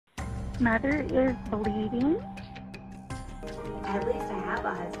Mother is bleeding. At least I have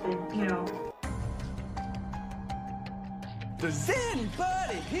a husband. Does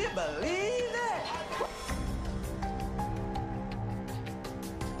anybody here believe that?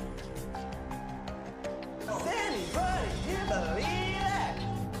 Does anybody here believe that?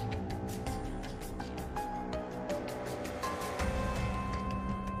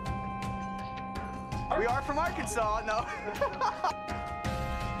 We are from Arkansas, no.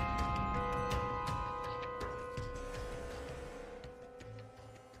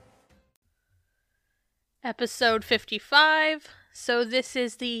 Episode 55. So this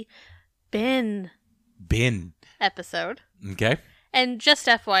is the bin episode. Okay. And just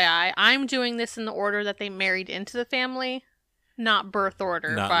FYI, I'm doing this in the order that they married into the family, not birth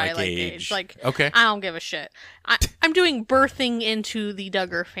order Not by like age. Like, Okay. I don't give a shit. I'm doing birthing into the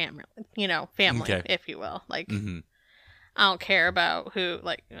Duggar family, family, Okay. if you will. Like, Mm-hmm. I don't care about who,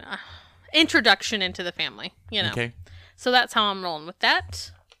 introduction into the family, Okay. So that's how I'm rolling with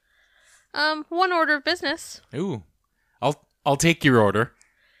that. One order of business. Ooh. I'll take your order.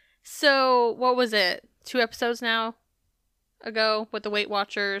 So, what was it? 2 episodes now ago with the Weight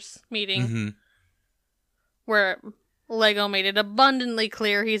Watchers meeting, Mm-hmm. where Lego made it abundantly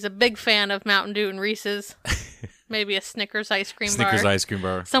clear he's a big fan of Mountain Dew and Reese's. Maybe a Snickers ice cream Snickers bar. ice cream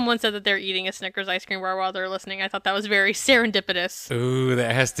bar. Someone said that they're eating a Snickers ice cream bar while they're listening. I thought that was very serendipitous. Ooh,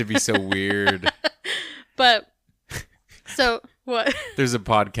 that has to be so weird. But, so, what? There's a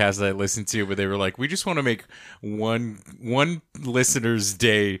podcast that I listened to where they were like, we just want to make one listener's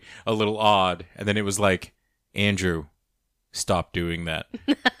day a little odd. And then it was like, Andrew, stop doing that.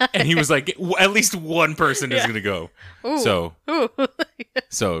 And he was like, at least one person is going to go. Ooh. Ooh.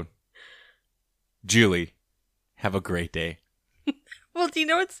 So, Julie, have a great day. Well, do you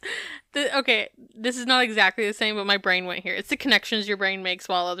know okay, this is not exactly the same, but my brain went here. It's the connections your brain makes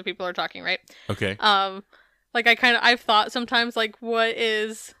while other people are talking, right? Okay. I've thought sometimes, what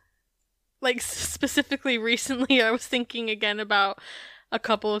is, specifically recently, I was thinking again about a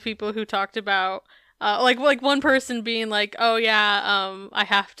couple of people who talked about, one person being like, oh yeah, I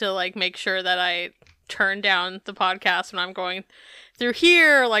have to, make sure that I turn down the podcast when I'm going through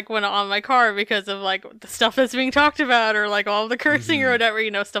here, when on my car because of, the stuff that's being talked about or, all the cursing or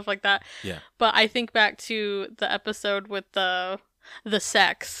whatever, stuff like that. Yeah. But I think back to the episode with the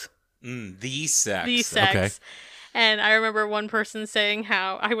sex. The sex. The sex. Okay. And I remember one person saying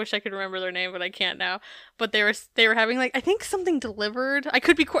how, I wish I could remember their name, but I can't now. But they were having I think something delivered. I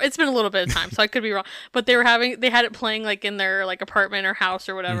could be, it's been a little bit of time, so I could be wrong. But they had it playing in their apartment or house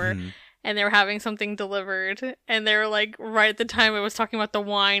or whatever. Mm-hmm. And they were having something delivered. And they were right at the time it was talking about the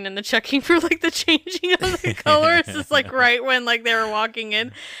wine and the checking for the changing of the colors. It's right when they were walking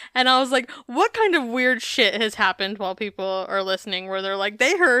in. And I was like, what kind of weird shit has happened while people are listening where they're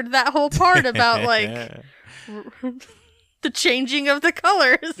they heard that whole part about the changing of the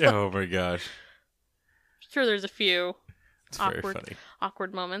colors. Oh my gosh. Sure, there's a few It's very funny.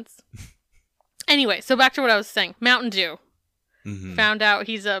 awkward moments. Anyway, so back to what I was saying. Mountain Dew. Mm-hmm. Found out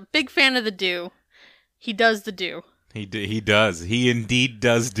he's a big fan of the Dew. He does the Dew. He does. He indeed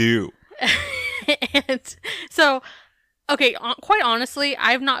does do. And so, okay, quite honestly,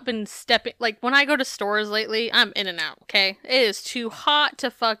 I've not been stepping... when I go to stores lately, I'm in and out, okay? It is too hot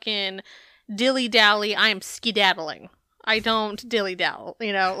to fucking dilly-dally. I am skedaddling. I don't dilly-dally,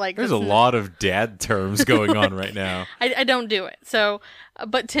 There's a lot of dad terms going on right now. I don't do it. So,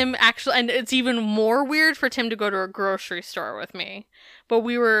 but Tim actually... And it's even more weird for Tim to go to a grocery store with me. But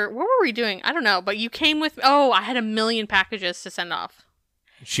what were we doing? I don't know. But you came with... Oh, I had a million packages to send off.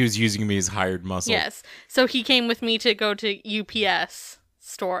 She was using me as hired muscle. Yes. So he came with me to go to UPS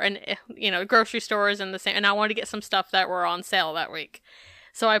store and, grocery stores and the same. And I wanted to get some stuff that were on sale that week.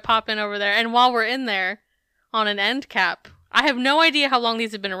 So I pop in over there. And while we're in there on an end cap, I have no idea how long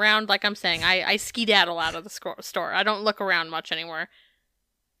these have been around. Like I'm saying, I skedaddle out of the store. I don't look around much anymore.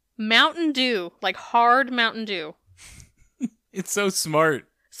 Mountain Dew, hard Mountain Dew. It's so smart.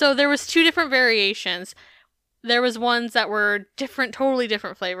 So there was 2 different variations. There was ones that were different, totally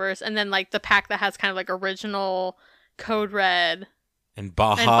different flavors. And then the pack that has kind of original Code Red and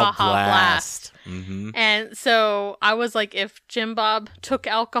Baja Blast. Mm-hmm. And so I was like, if Jim Bob took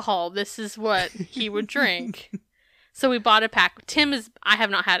alcohol, this is what he would drink. So we bought a pack. I have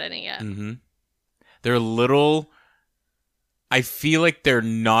not had any yet. Mm-hmm. They're a little, I feel like they're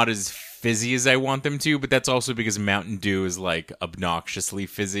not as fizzy as I want them to, but that's also because Mountain Dew is obnoxiously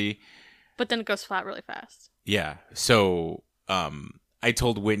fizzy. But then it goes flat really fast. Yeah. So, I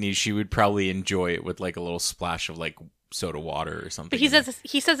told Whitney she would probably enjoy it with a little splash of soda water or something. But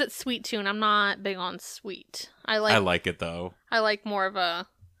he says it's sweet too, and I'm not big on sweet. I like it though. I like more of a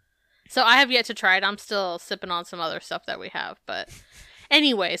So I have yet to try it. I'm still sipping on some other stuff that we have. But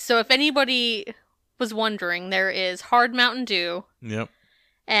anyway, so if anybody was wondering, there is hard Mountain Dew. Yep.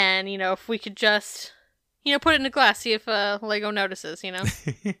 And, if we could just, put it in a glass, see if Lego notices,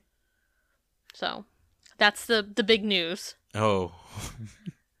 So that's the big news. Oh.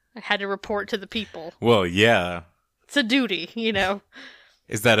 I had to report to the people. Well, yeah. It's a duty,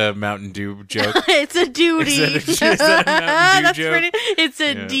 Is that a Mountain Dew joke? It's a duty. Is that a Mountain Dew joke? It's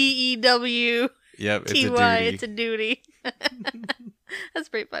a DEW. Yep, it's a TY, duty. it's a duty. That's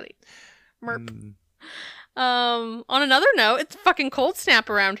pretty funny. Merp. On another note, it's fucking cold snap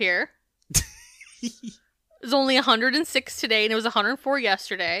around here. It was only 106 today, and it was 104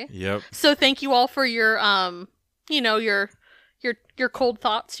 yesterday. Yep. So thank you all for your, your cold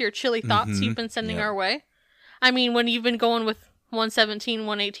thoughts, your chilly thoughts you've been sending our way. I mean, when you've been going with 117,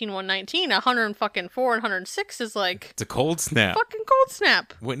 118, 119, 104, and 106 is like... It's a cold snap. Fucking cold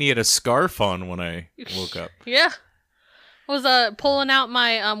snap. Whitney had a scarf on when I woke up. Yeah. I was pulling out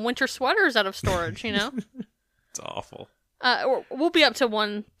my winter sweaters out of storage, It's awful. We'll be up to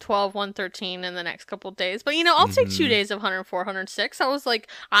 112, 113 in the next couple of days. But, I'll take 2 days of 104, 106. I was like,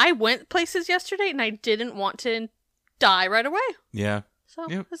 I went places yesterday and I didn't want to die right away. Yeah. So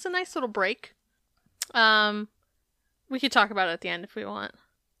it's a nice little break. We could talk about it at the end if we want.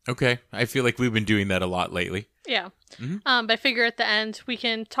 Okay. I feel like we've been doing that a lot lately. Yeah. But I figure at the end we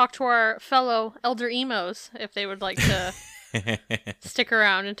can talk to our fellow elder emos if they would like to stick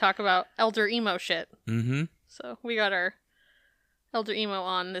around and talk about elder emo shit. Mm-hmm. So we got our elder emo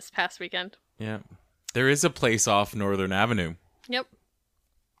on this past weekend. Yeah. There is a place off Northern Avenue. Yep.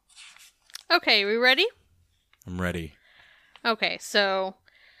 Okay, we ready? I'm ready. Okay, so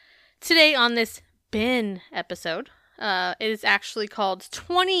today on this bin episode, it is actually called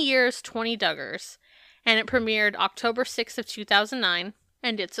 20 Years, 20 Duggars, and it premiered October 6th of 2009,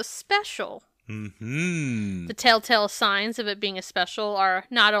 and it's a special. Mm-hmm. The telltale signs of it being a special are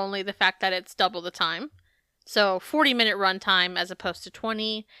not only the fact that it's double the time, so 40-minute runtime as opposed to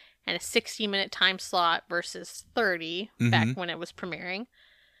 20, and a 60-minute time slot versus 30 back when it was premiering,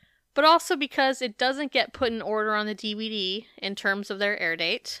 but also because it doesn't get put in order on the DVD in terms of their air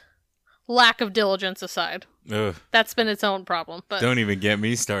date. Lack of diligence aside. Ugh. That's been its own problem. But don't even get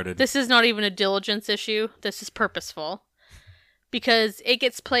me started. This is not even a diligence issue. This is purposeful. Because it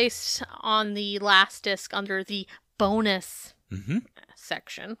gets placed on the last disc under the bonus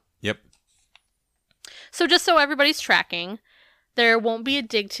section. Yep. So just so everybody's tracking, there won't be a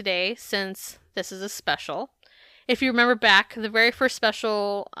dig today since this is a special. If you remember back, the very first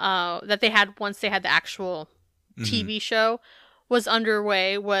special that they had once they had the actual TV show was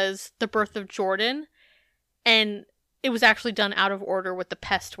underway was The Birth of Jordan, and it was actually done out of order with the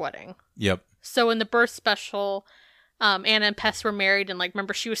Pest wedding. Yep. So in the birth special, Anna and Pest were married, and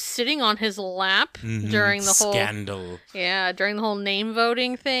remember she was sitting on his lap during the whole scandal. Yeah, during the whole name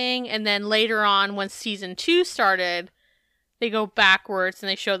voting thing, and then later on when season 2 started, they go backwards and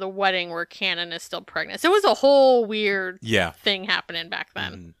they show the wedding where Cannon is still pregnant. So it was a whole weird thing happening back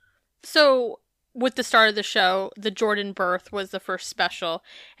then. So with the start of the show, the Jordan birth was the first special,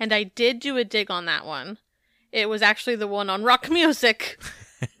 and I did do a dig on that one. It was actually the one on Rock Music.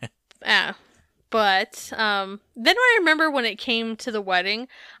 But then I remember when it came to the wedding,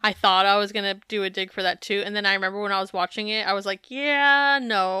 I thought I was going to do a dig for that too. And then I remember when I was watching it, I was like, yeah,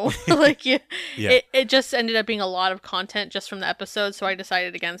 no. It just ended up being a lot of content just from the episode, so I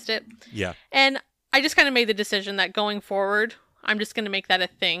decided against it. Yeah. And I just kind of made the decision that going forward, I'm just going to make that a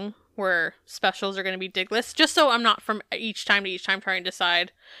thing where specials are going to be dig lists, just so I'm not from each time to each time trying to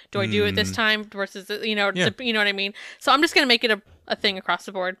decide, do I do it this time versus, you know what I mean? So I'm just going to make it a thing across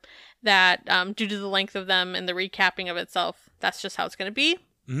the board that due to the length of them and the recapping of itself, that's just how it's going to be.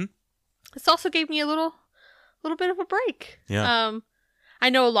 This also gave me a little bit of a break. Yeah. I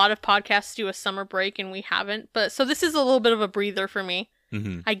know a lot of podcasts do a summer break and we haven't, but so this is a little bit of a breather for me.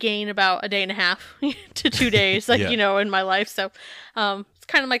 I gain about a day and a half to 2 days, in my life. So it's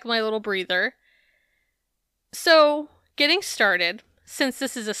kind of like my little breather. So getting started, since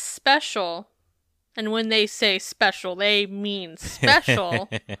this is a special, and when they say special, they mean special.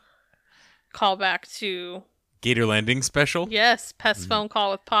 Call back to Gator Landing special? Yes, Pest phone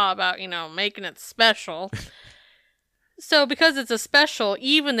call with Pa about, making it special. So because it's a special,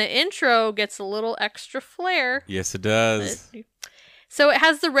 even the intro gets a little extra flair. Yes, it does. So it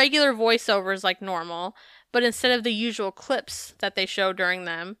has the regular voiceovers like normal, but instead of the usual clips that they show during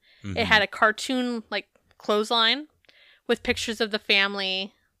them, it had a cartoon like clothesline with pictures of the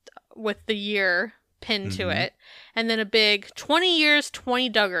family with the year pinned to it, and then a big 20 years, 20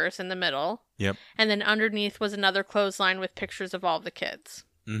 Duggars in the middle. Yep. And then underneath was another clothesline with pictures of all the kids.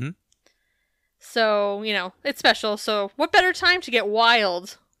 So, it's special. So, what better time to get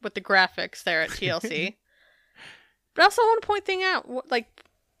wild with the graphics there at TLC? But I also want to point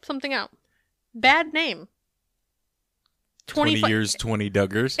something out. Bad name. 20 years, 20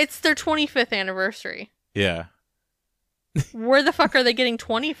 Duggars. It's their 25th anniversary. Yeah. Where the fuck are they getting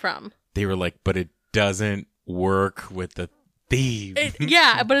 20 from? They were like, but it doesn't work with the theme.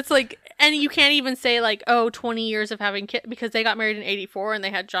 Yeah, but it's like, and you can't even say 20 years of having kids, because they got married in 84 and they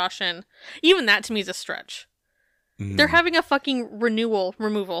had Josh in. Even that to me is a stretch. Mm. They're having a fucking removal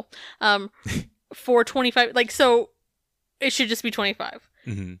for 25. So it should just be 25.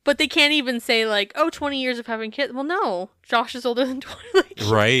 Mm-hmm. But they can't even say 20 years of having kids. Well, no, Josh is older than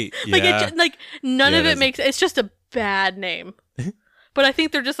 20. Right. Yeah. None of it makes. It's just a bad name. But I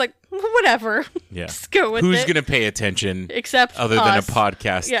think they're just whatever. Yeah. Just go with Who's it. going to pay attention? Except other us. than a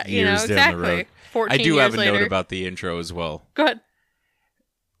podcast years down the road. 14 I do have a later. note about the intro as well. Go ahead.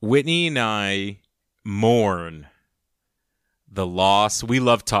 Whitney and I mourn the loss. We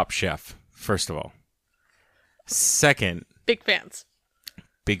love Top Chef, first of all. Second. Big fans.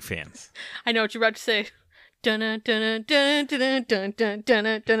 Big fans. I know what you're about to say. Dun dun dun dun dun dun dun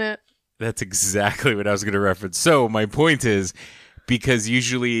dun dun. That's exactly what I was going to reference. So my point is, because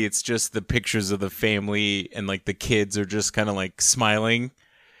usually it's just the pictures of the family and the kids are just kind of smiling.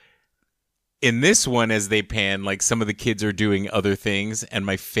 In this one, as they pan, some of the kids are doing other things. And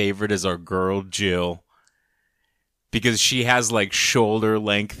my favorite is our girl, Jill, because she has shoulder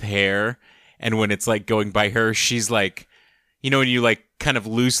length hair. And when it's going by her, she's when you kind of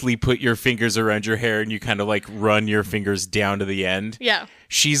loosely put your fingers around your hair and you kind of run your fingers down to the end. Yeah.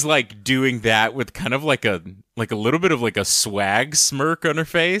 She's doing that with kind of a little bit of a swag smirk on her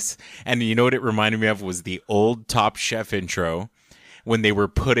face. And you know what it reminded me of was the old Top Chef intro when they were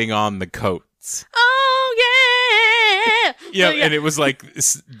putting on the coats. Oh yeah. Yeah, and it was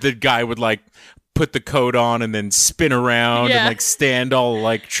the guy would put the coat on and then spin around and stand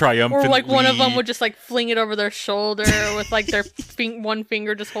all triumphantly. Or one of them would just fling it over their shoulder with their one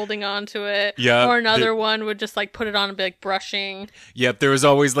finger just holding on to it. Yeah. Or another one would just put it on and be brushing. Yep, there was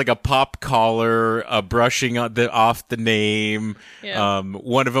always a pop collar, brushing off the name. Yeah.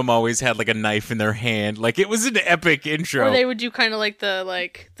 One of them always had a knife in their hand. It was an epic intro. Or they would do kind of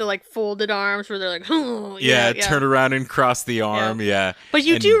the folded arms where they're oh, yeah, turn around and cross the arm. Yeah. But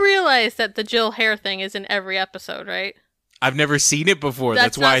you do realize that the Jill hair thing is in every episode, right? I've never seen it before.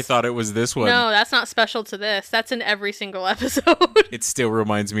 That's why I thought it was this one. No, that's not special to this. That's in every single episode. It still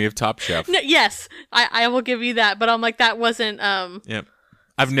reminds me of Top Chef. No, yes, I will give you that. But I'm that wasn't. Yep.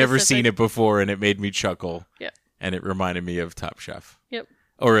 I've never seen it before, and it made me chuckle. Yep. And it reminded me of Top Chef. Yep.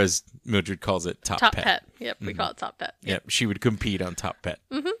 Or as Mildred calls it, Top Pet. Yep, we call it Top Pet. Yep. She would compete on Top Pet.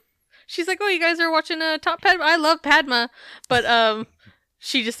 Mm-hmm. She's oh, you guys are watching Top Pet. I love Padma, but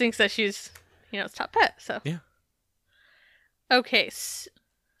she just thinks that she's. It's Top Pet, so. Yeah. Okay,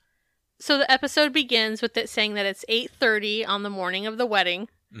 so the episode begins with it saying that it's 8:30 on the morning of the wedding,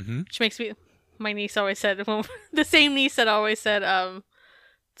 which makes me, my niece always said, the same niece that always said,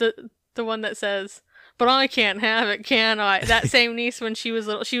 the one that says, but I can't have it, can I? That same niece, when she was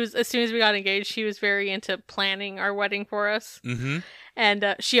little, as soon as we got engaged, she was very into planning our wedding for us. Mm-hmm.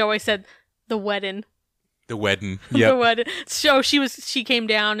 And she always said, the wedding. The wedding. Yeah. The wedding. So she came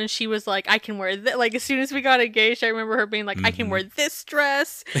down and she was I can wear this. As soon as we got engaged, I remember her being I can wear this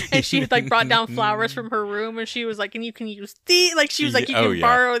dress. And she brought down flowers from her room and she was and you can use these. She was you can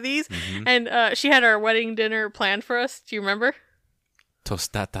borrow these. Mm-hmm. And she had our wedding dinner planned for us. Do you remember?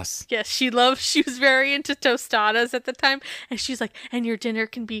 Tostadas. Yes, she was very into tostadas at the time. And she's and your dinner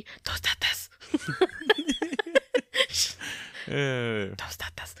can be tostadas.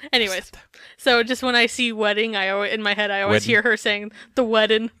 Tostadas. Anyways, so just when I see wedding, in my head I always hear her saying the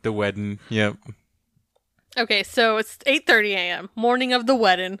wedding. The wedding. Yep. Okay, so it's 8:30 a.m. morning of the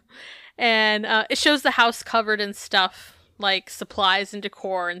wedding, and it shows the house covered in stuff supplies and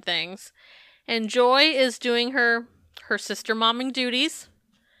decor and things. And Joy is doing her sister momming duties,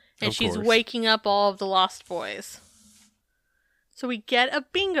 and she's waking up all of the lost boys. So we get a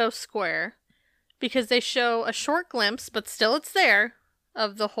bingo square. Because they show a short glimpse, but still it's there,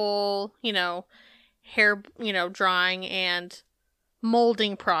 of the whole, hair, drawing and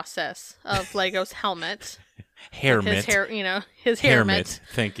molding process of Lego's helmet. Hair mitt. His hair mitt.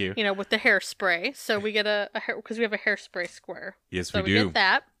 Thank you. With the hairspray. So we get a hair, because we have a hairspray square. Yes, so we do. We get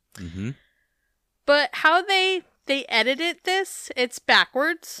that. Mm-hmm. But how they edited this, it's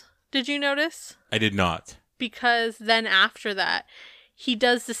backwards. Did you notice? I did not. Because then after that, he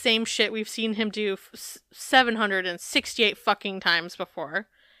does the same shit we've seen him do 768 fucking times before.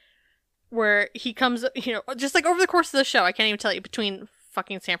 Where he comes, just over the course of the show, I can't even tell you, between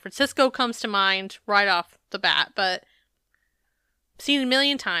fucking San Francisco comes to mind right off the bat, but seen a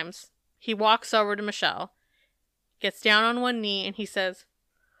million times. He walks over to Michelle, gets down on one knee, and he says,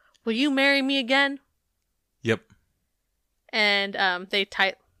 "Will you marry me again?" Yep. And they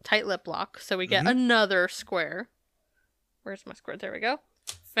tight lip lock, so we get another square. Where's my square? There we go.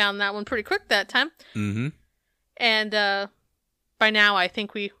 Found that one pretty quick that time. Mm-hmm. And by now, I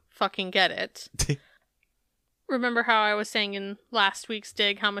think we fucking get it. Remember how I was saying in last week's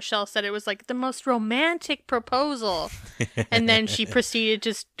dig how Michelle said it was like the most romantic proposal, and then she proceeded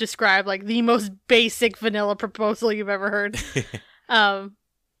to describe like the most basic vanilla proposal you've ever heard. I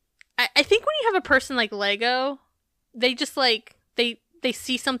think when you have a person like Lego, they just like they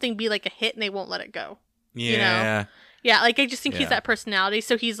see something be like a hit and they won't let it go. Yeah. You know? Yeah, like I just think he's that personality.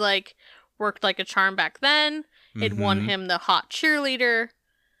 So he's like worked like a charm back then. It won him the hot cheerleader.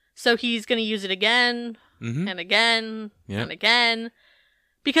 So he's gonna use it again. And again, and again,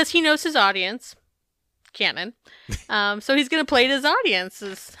 because he knows his audience, canon. So he's gonna play to his audience,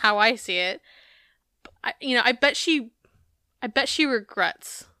 is how I see it. I bet she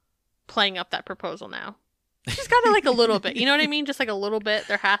regrets playing up that proposal now. She's got it like a little bit, you know what I mean? Just like a little bit.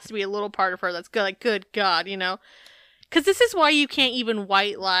 There has to be a little part of her that's good, like, good God, you know? Because this is why you can't even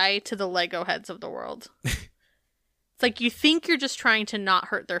white lie to the Lego heads of the world. It's like you think you're just trying to not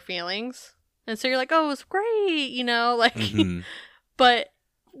hurt their feelings. And so you're like, oh, it was great, you know, like, but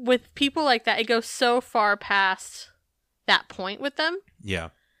with people like that, it goes so far past that point with them. Yeah.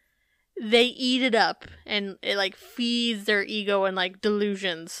 They eat it up and it like feeds their ego and like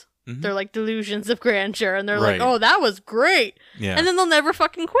delusions. They're like delusions of grandeur. And they're like, oh, that was great. Yeah. And then they'll never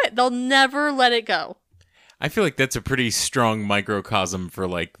fucking quit. They'll never let it go. I feel like that's a pretty strong microcosm for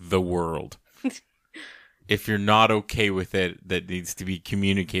like the world. If you're not okay with it, that needs to be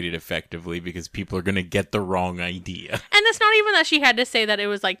communicated effectively because people are going to get the wrong idea. And it's not even that she had to say that it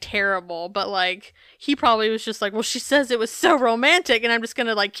was like terrible, but like he probably was just like, well, she says it was so romantic and I'm just going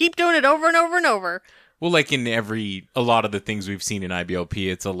to like keep doing it over and over and over. Well, like in a lot of the things we've seen in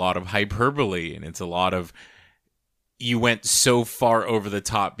IBLP, it's a lot of hyperbole and it's a lot of you went so far over the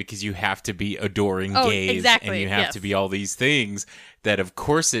top because you have to be adoring gays and you have to be all these things that of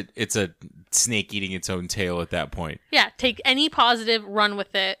course it's a snake eating its own tail at that point. Yeah, take any positive, run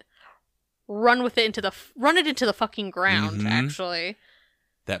with it into the fucking ground, actually.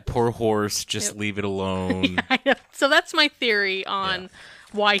 That poor horse, just leave it alone. Yeah, I know. So that's my theory on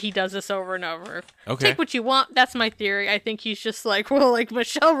why he does this over and over. Okay. Take what you want. That's my theory. I think he's just like, well, like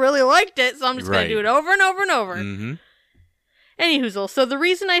Michelle really liked it, so I'm just going to do it over and over and over. Mm-hmm. Anyhoozle, so the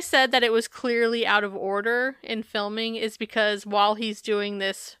reason I said that it was clearly out of order in filming is because while he's doing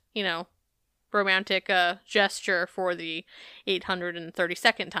this, you know, romantic gesture for the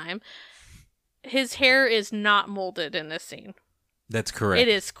 832nd time, his hair is not molded in this scene. That's correct. It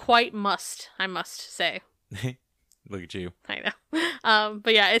is quite I must say. Look at you. I know.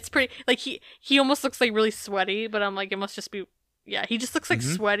 But yeah, it's pretty, like, he almost looks like really sweaty, but I'm like, it must just be, yeah, he just looks like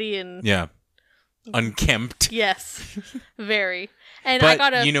sweaty and... Yeah. Unkempt. Yes. Very. And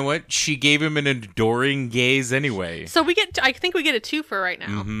but you know what? She gave him an adoring gaze anyway. So I think we get a twofer right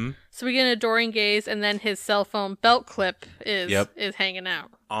now. Mm-hmm. So we get an adoring gaze and then his cell phone belt clip is hanging out.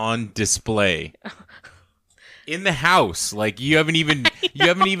 On display. In the house. Like you haven't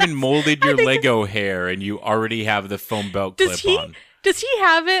even molded your Lego hair and you already have the phone belt clip on. Does he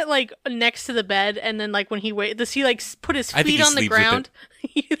have it like next to the bed and then like when he does he like put his feet on the ground?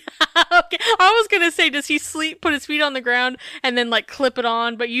 Okay. I was gonna say, does he put his feet on the ground and then like clip it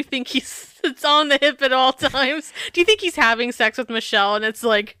on, but you think it's on the hip at all times? Do you think he's having sex with Michelle and it's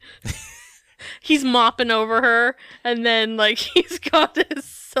like he's mopping over her and then like he's got his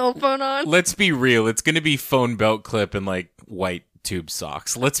cell phone on? Let's be real, it's gonna be phone belt clip and like white tube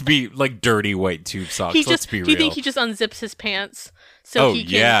socks. Let's be like dirty white tube socks. Let's be real. Do you think he just unzips his pants so he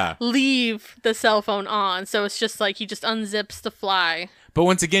can leave the cell phone on? So it's just like he just unzips the fly. But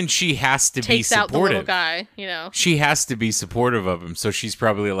once again, she has to be supportive. Takes out the little guy, you know. She has to be supportive of him. So she's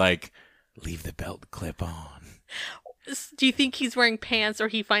probably like, leave the belt clip on. Do you think he's wearing pants or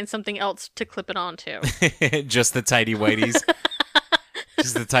he finds something else to clip it onto? Just the tidy whities.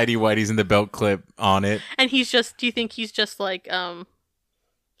 Just the tidy whities and the belt clip on it. And do you think he's just like,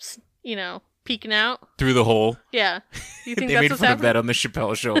 you know, peeking out? Through the hole? Yeah. Do you think that's what's happening? They made fun of that on the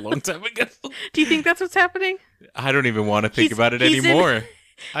Chappelle Show a long time ago. Do you think that's what's happening? I don't even want to think about it anymore.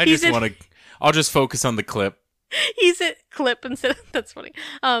 I'll just focus on the clip. He's at clip instead of, that's funny.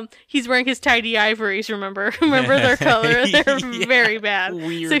 He's wearing his tidy ivories, remember their color? They're very bad.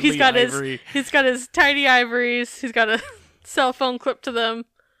 Weirdly so he's got his tidy ivories, he's got a cell phone clipped to them.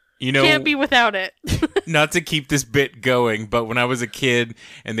 You know, Can't be without it. not to keep this bit going, but when I was a kid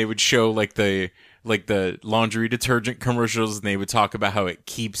and they would show like the laundry detergent commercials and they would talk about how it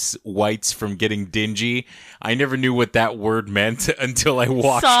keeps whites from getting dingy, I never knew what that word meant until I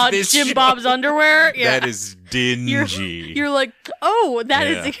watched Saw this Jim show. Bob's underwear. Yeah. That is dingy. You're like, oh, that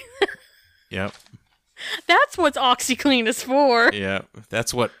is. Yep. That's what OxyClean is for. Yeah.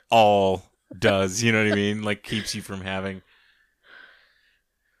 That's what all does. You know what I mean? Like keeps you from having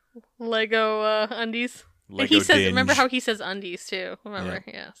Lego undies. Lego And he says, dinge. remember how he says undies too? Remember?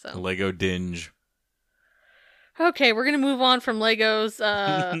 Yeah. So Lego dinge. okay, we're gonna move on from Legos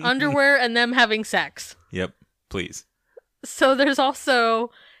underwear and them having sex. Yep. Please. So there's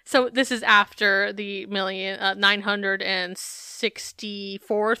also this is after the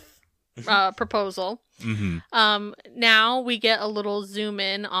 964th proposal. Mm-hmm. Now we get a little zoom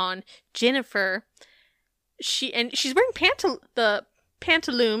in on Jennifer. She's wearing the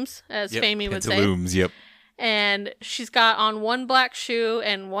pantaloons, as Yep. Famey would say. Pantaloons, yep. And she's got on one black shoe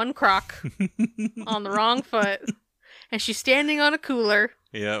and one croc on the wrong foot. And she's standing on a cooler.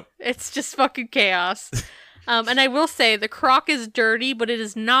 Yep. It's just fucking chaos. And I will say, the croc is dirty, but it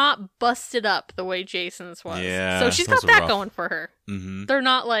is not busted up the way Jason's was. Yeah, so she's those got are that rough. going for her. Mm-hmm. They're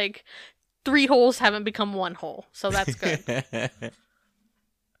not like 3 holes haven't become 1 hole. So that's good.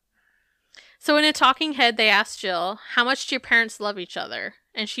 So in a talking head, they asked Jill, how much do your parents love each other?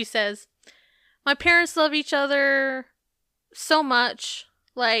 And she says, my parents love each other so much.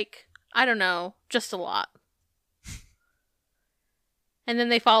 Like, I don't know, just a lot. And then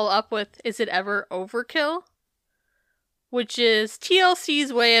they follow up with, is it ever overkill? Which is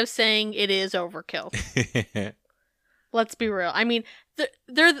TLC's way of saying it is overkill. Let's be real. I mean,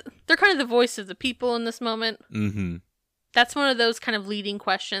 they're kind of the voice of the people in this moment. Mm-hmm. That's one of those kind of leading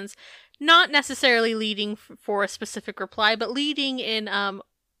questions. Not necessarily leading for a specific reply, but leading in,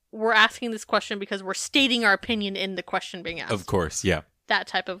 we're asking this question because we're stating our opinion in the question being asked. Of course, yeah. That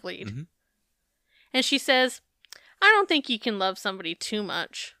type of lead. Mm-hmm. And she says, I don't think you can love somebody too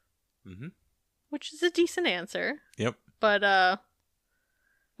much. Mm-hmm. Which is a decent answer. Yep. But,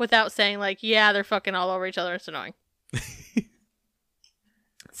 without saying, like, yeah, they're fucking all over each other. It's annoying.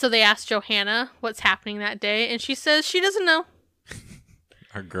 So they asked Johanna what's happening that day, and she says she doesn't know.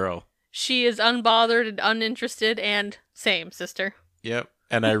 Our girl. She is unbothered and uninterested, and same, sister. Yep.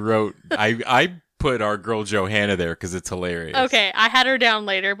 And I wrote, I put our girl Johanna there because it's hilarious. Okay, I had her down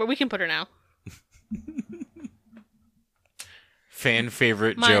later, but we can put her now. Fan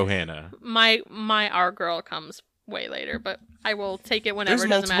favorite Johanna. My our girl comes way later, but I will take it whenever. There's It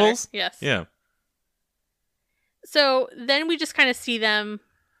doesn't multiples? matter. Yes. Yeah. So then we just kind of see them,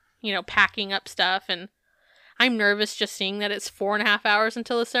 packing up stuff, and I'm nervous just seeing that it's 4.5 hours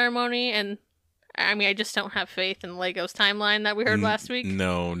until the ceremony, and I mean, I just don't have faith in Lego's timeline that we heard last week.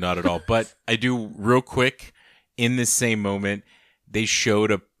 No, not at all. But I do, real quick, in this same moment, they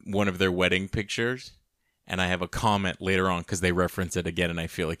showed one of their wedding pictures, and I have a comment later on because they reference it again, and I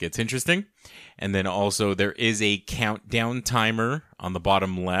feel like it's interesting. And then also, there is a countdown timer on the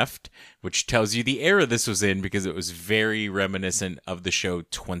bottom left, which tells you the era this was in because it was very reminiscent of the show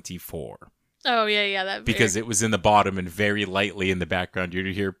 24. Oh, yeah. Because it was in the bottom and very lightly in the background,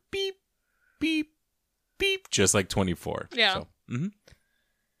 you'd hear beep, beep, beep, just like 24. Yeah. So,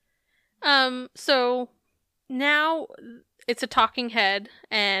 mm-hmm. So now it's a talking head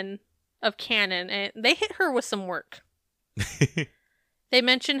and of canon, and they hit her with some work. They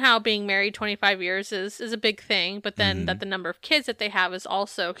mention how being married 25 years is a big thing, but then that the number of kids that they have is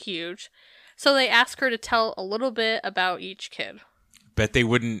also huge. So they ask her to tell a little bit about each kid. Bet they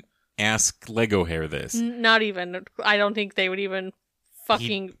wouldn't ask Lego Hair this. Not even. I don't think they would even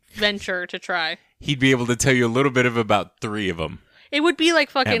fucking venture to try. He'd be able to tell you a little bit of about 3 of them. It would be like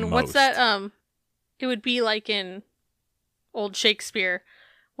fucking, At what's most. that? It would be like in old Shakespeare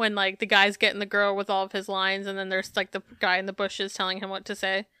when like the guy's getting the girl with all of his lines, and then there's like the guy in the bushes telling him what to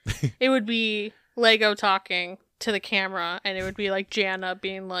say. It would be Lego talking to the camera, and it would be like Jana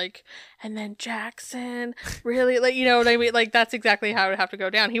being like, and then Jackson really, like, you know what I mean? Like, that's exactly how it would have to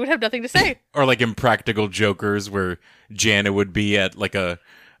go down. He would have nothing to say. Or like Impractical Jokers where Jana would be at like a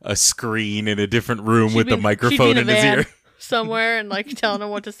screen in a different room She'd with be- the she'd microphone be in his van ear. somewhere and like telling him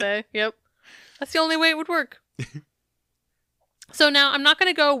what to say. Yep. That's the only way it would work. So now I'm not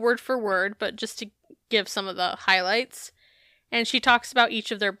going to go word for word, but just to give some of the highlights. And she talks about each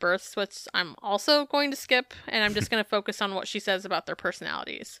of their births, which I'm also going to skip, and I'm just going to focus on what she says about their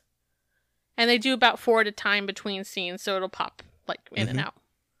personalities. And they do about 4 at a time between scenes, so it'll pop like in and out.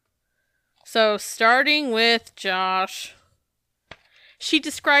 So starting with Josh. She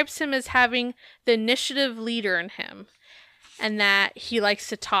describes him as having the initiative leader in him. and that he likes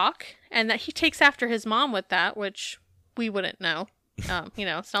to talk, and that he takes after his mom with that, which we wouldn't know.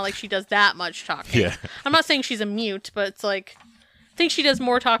 It's not like she does that much talking. Yeah. I'm not saying she's a mute, but it's like, I think she does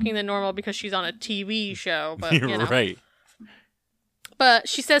more talking than normal because she's on a TV show. But You're right. But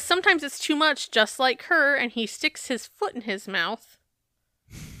she says sometimes it's too much, just like her, and he sticks his foot in his mouth.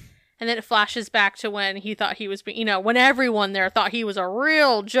 And then it flashes back to when he thought he was being, when everyone there thought he was a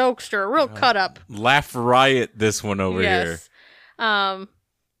real jokester, a real cut up. Laugh riot, this one over here.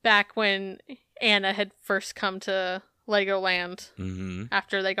 Back when Anna had first come to Legoland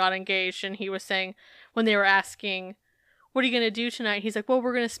after they got engaged, and he was saying, when they were asking, what are you going to do tonight? He's like, well,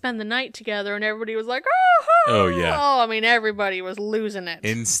 we're going to spend the night together. And everybody was like, oh, yeah. Oh, I mean, everybody was losing it.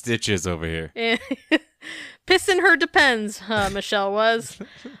 In stitches over here. Pissing her depends, Michelle was.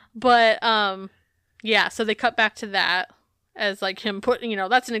 But, so they cut back to that as like him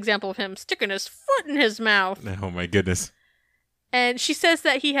that's an example of him sticking his foot in his mouth. Oh my goodness. And she says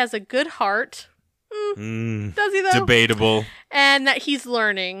that he has a good heart. Does he though? Debatable. And that he's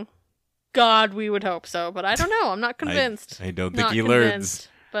learning. God, we would hope so, but I don't know. I'm not convinced. I don't think he learns.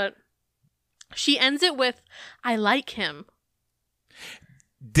 But she ends it with, I like him.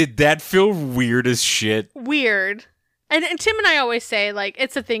 Did that feel weird as shit? Weird. And Tim and I always say, like,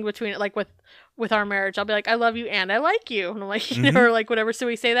 it's a thing between, like, with our marriage. I'll be like, I love you and I like you. And I'm like, or like whatever. So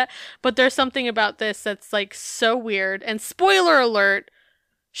we say that. But there's something about this that's, like, so weird. And spoiler alert,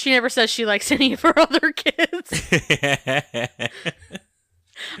 she never says she likes any of her other kids.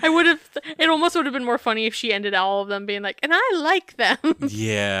 It almost would have been more funny if she ended all of them being like, and I like them.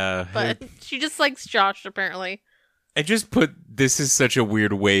 Yeah. But she just likes Josh, apparently. I just put, this is such a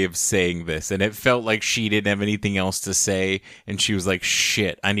weird way of saying this, and it felt like she didn't have anything else to say, and she was like,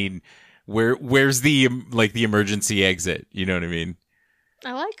 shit, I need, where's the emergency exit? You know what I mean?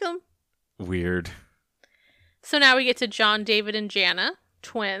 I like them. Weird. So now we get to John, David, and Jana,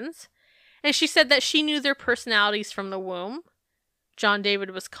 twins. And she said that she knew their personalities from the womb. John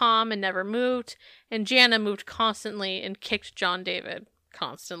David was calm and never moved, and Jana moved constantly and kicked John David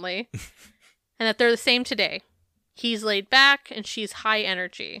constantly. And that they're the same today. He's laid back and she's high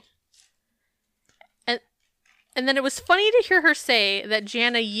energy. And then it was funny to hear her say that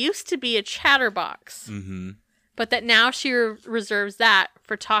Jana used to be a chatterbox, but that now she reserves that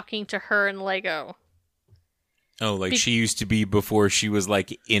for talking to her and Lego. Oh, like she used to be before she was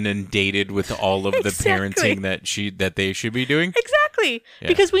like inundated with all of the parenting that they should be doing. Exactly. Yeah.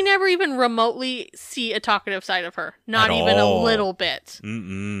 Because we never even remotely see a talkative side of her. Not At even all. A little bit.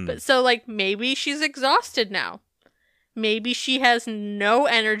 But so like maybe she's exhausted now. Maybe she has no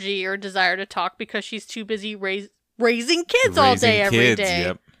energy or desire to talk because she's too busy raising kids all day, every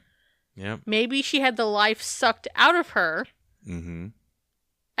day. Yep. Maybe she had the life sucked out of her.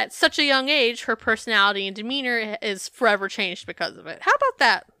 At such a young age, her personality and demeanor is forever changed because of it. How about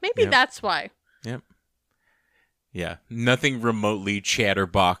that? Maybe that's why. Yep. Yeah. Nothing remotely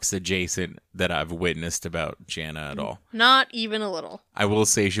chatterbox adjacent that I've witnessed about Jana at all. Not even a little. I will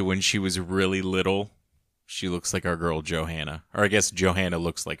say when she was really little, she looks like our girl Johanna. Or I guess Johanna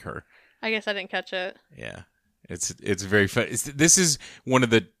looks like her. I guess I didn't catch it. Yeah. It's very fun. This is one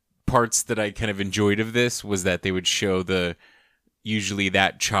of the parts that I kind of enjoyed of this was that they would show usually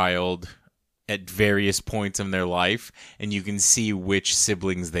that child at various points in their life, and you can see which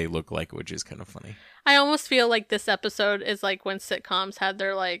siblings they look like, which is kind of funny. I almost feel like this episode is like when sitcoms had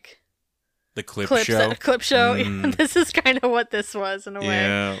their like the clip show. This is kind of what this was in a way.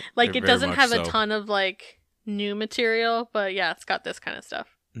 Yeah, like it doesn't have a ton of like new material, but yeah, it's got this kind of stuff.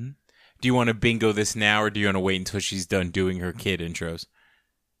 Do you want to bingo this now, or do you want to wait until she's done doing her kid intros?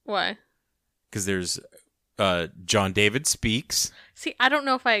 Why? Because there's John David speaks. See, I don't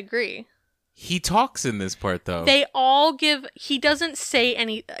know if I agree. He talks in this part, though. They all he doesn't say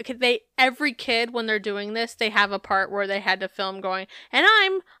any, every kid, when they're doing this, they have a part where they had to film going, and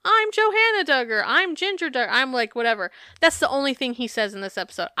I'm Johanna Duggar, I'm Ginger Duggar, I'm like, whatever. That's the only thing he says in this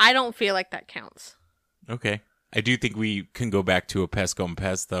episode. I don't feel like that counts. Okay. I do think we can go back to a Pest Gone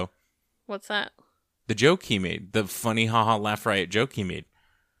Pest, though. What's that? The joke he made. The funny haha laugh riot joke he made.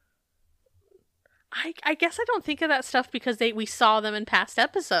 I guess I don't think of that stuff because we saw them in past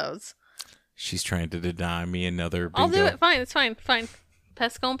episodes. She's trying to deny me another bingo. I'll do it. Fine. It's fine.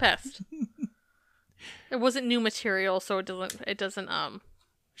 Pest gone pest. It wasn't new material, so it doesn't.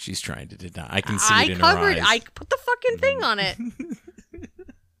 She's trying to deny. I can see it in her eyes. I put the fucking thing on it.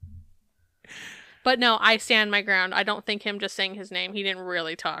 But no, I stand my ground. I don't think him just saying his name. He didn't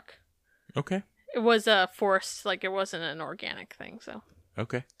really talk. Okay. It was a forced, like it wasn't an organic thing. So.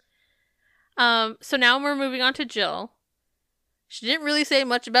 Okay. So now we're moving on to Jill. She didn't really say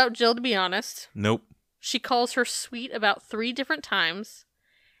much about Jill, to be honest. Nope. She calls her sweet about 3 different times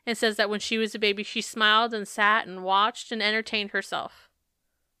and says that when she was a baby, she smiled and sat and watched and entertained herself.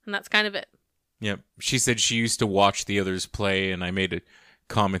 And that's kind of it. Yep. She said she used to watch the others play, and I made a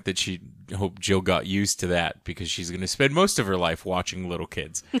comment that she hoped Jill got used to that because she's going to spend most of her life watching little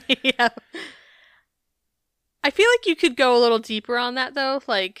kids. Yeah. I feel like you could go a little deeper on that, though,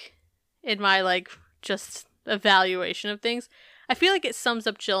 like, in my, like, just evaluation of things. I feel like it sums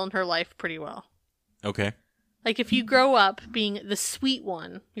up Jill and her life pretty well. Okay. Like, if you grow up being the sweet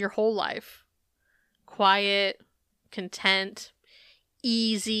one your whole life, quiet, content,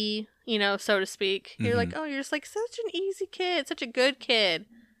 easy, you know, so to speak, you're like, oh, you're just like such an easy kid, such a good kid.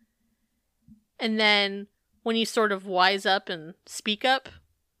 And then when you sort of wise up and speak up,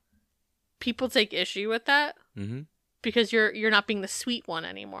 people take issue with that because you're not being the sweet one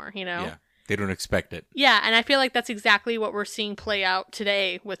anymore, you know? Yeah. They don't expect it. Yeah, and I feel like that's exactly what we're seeing play out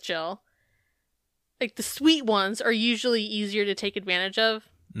today with Jill. Like, the sweet ones are usually easier to take advantage of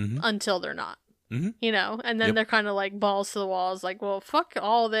until they're not. You know? And then they're kind of like balls to the walls, like, well, fuck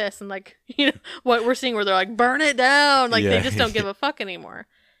all this. And like, you know, what we're seeing where they're like, burn it down. Like, they just don't give a fuck anymore.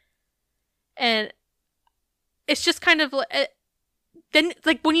 And it's just kind of then,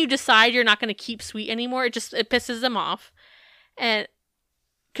 like, when you decide you're not going to keep sweet anymore, it pisses them off. And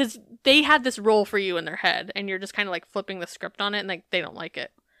because they had this role for you in their head, and you're just kind of like flipping the script on it, and like they don't like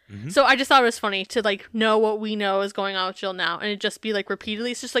it. So I just thought it was funny to like know what we know is going on with Jill now, and it just be like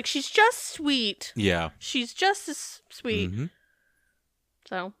repeatedly. It's just like, she's just sweet. Yeah. She's just as sweet.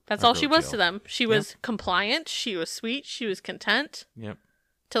 So that's all she was to them. She was compliant. She was sweet. She was content. Yep.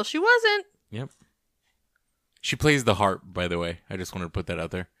 Till she wasn't. Yep. She plays the harp, by the way. I just wanted to put that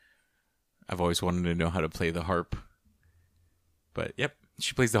out there. I've always wanted to know how to play the harp. But yep,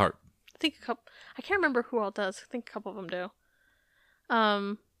 she plays the harp. I think I can't remember who all does. I think a couple of them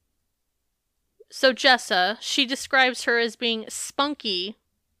do. So Jessa, she describes her as being spunky,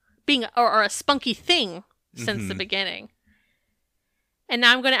 or a spunky thing since the beginning. And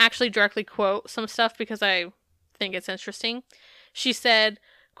now I'm going to actually directly quote some stuff because I think it's interesting. She said,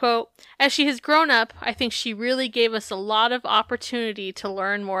 quote, "As she has grown up, I think she really gave us a lot of opportunity to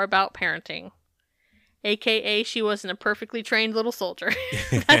learn more about parenting. AKA, she wasn't a perfectly trained little soldier."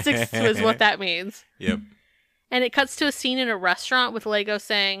 That's is what that means. Yep. And it cuts to a scene in a restaurant with Lego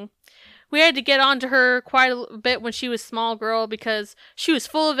saying, "We had to get on to her quite a bit when she was a small girl because she was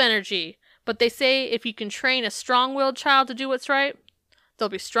full of energy. But they say if you can train a strong-willed child to do what's right, they'll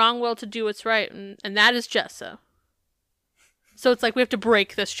be strong-willed to do what's right. And that is Jessa." So it's like we have to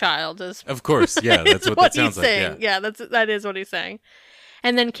break this child. Of course, yeah, that's what that sounds like. Saying. Yeah, that is what he's saying.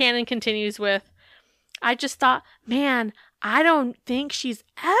 And then Cannon continues with, "I just thought, man, I don't think she's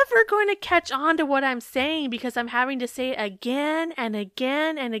ever going to catch on to what I'm saying because I'm having to say it again and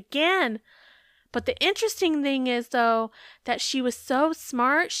again and again. But the interesting thing is, though, that she was so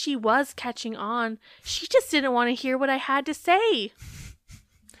smart, she was catching on. She just didn't want to hear what I had to say."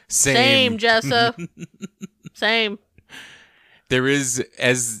 Same, Jessa. Same. There is,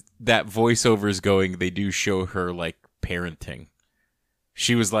 as that voiceover is going, they do show her, like, parenting.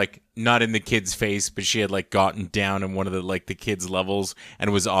 She was, like, not in the kid's face, but she had, like, gotten down in one of the, like, the kid's levels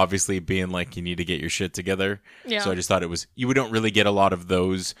and was obviously being like, you need to get your shit together. Yeah. So I just thought you don't really get a lot of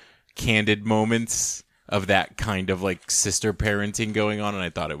those candid moments of that kind of, like, sister parenting going on, and I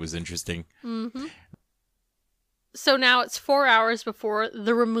thought it was interesting. So now it's 4 hours before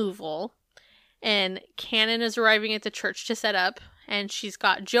the removal, and Cannon is arriving at the church to set up, and she's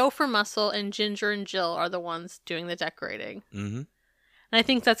got Joe for muscle, and Ginger and Jill are the ones doing the decorating. And I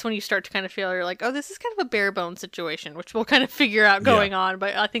think that's when you start to kind of feel, you're like, oh, this is kind of a bare bones situation, which we'll kind of figure out going on,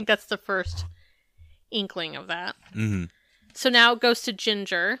 but I think that's the first inkling of that. So now it goes to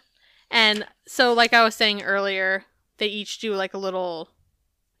Ginger, and so like I was saying earlier, they each do like a little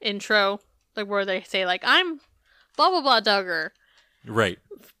intro, like where they say like, "I'm blah blah blah Duggar." Right.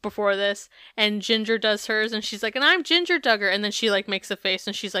 Before this, and Ginger does hers, and she's like, "And I'm Ginger Duggar," and then she like makes a face,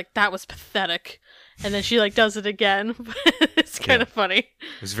 and she's like, "That was pathetic," and then she like does it again. It's kind of funny.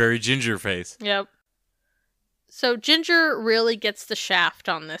 It was very Ginger face. Yep. So Ginger really gets the shaft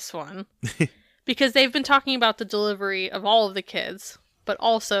on this one because they've been talking about the delivery of all of the kids, but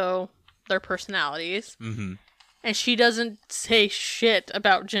also their personalities, and she doesn't say shit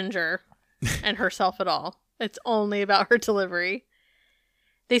about Ginger and herself at all. It's only about her delivery.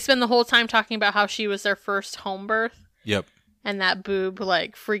 They spend the whole time talking about how she was their first home birth. Yep. And that boob,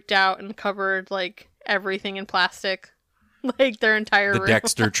 like, freaked out and covered, like, everything in plastic. Like, their entire room. The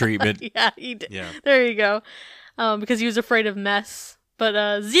Dexter treatment. Yeah, he did. Yeah. There you go. Because he was afraid of mess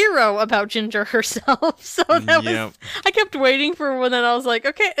but 0 about Ginger herself. So that was, I kept waiting for one, and I was like,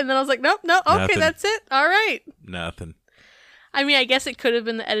 okay, and then I was like, nope, okay, Nothing. that's it, all right. Nothing. I mean, I guess it could have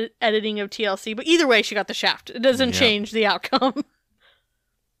been the editing of TLC, but either way, she got the shaft. It doesn't change the outcome.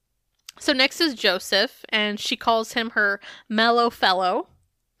 So next is Joseph, and she calls him her mellow fellow,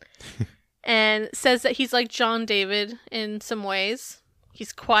 and says that he's like John David in some ways.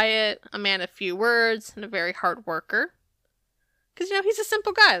 He's quiet, a man of few words, and a very hard worker. Because, he's a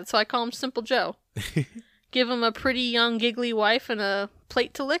simple guy, so I call him Simple Joe. Give him a pretty young giggly wife and a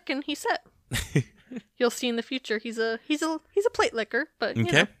plate to lick, and he's set. You'll see in the future he's a plate licker, but you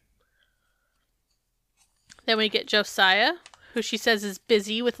know. Then we get Josiah, who she says is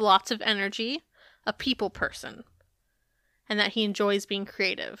busy with lots of energy, a people person, and that he enjoys being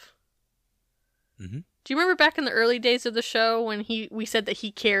creative. Mm-hmm. Do you remember back in the early days of the show when we said that he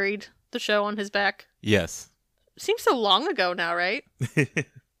carried the show on his back? Yes. Seems so long ago now, right?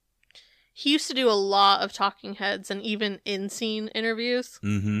 He used to do a lot of talking heads and even in-scene interviews.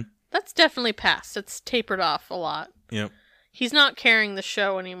 Mm-hmm. That's definitely passed. It's tapered off a lot. Yep. He's not carrying the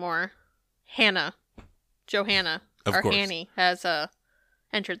show anymore. Johanna, or Hanny, has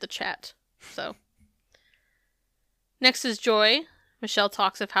entered the chat. So next is Joy. Michelle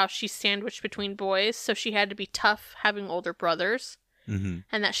talks of how she's sandwiched between boys, so she had to be tough having older brothers. Mm-hmm.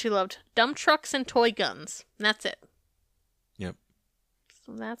 And that she loved dump trucks and toy guns. And that's it. Yep.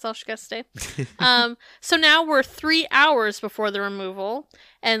 So that's all she got to say. So now we're 3 hours before the removal,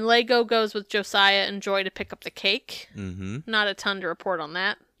 and Lego goes with Josiah and Joy to pick up the cake. Mm-hmm. Not a ton to report on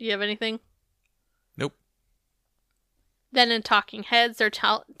that. Do you have anything? Nope. Then in Talking Heads, they're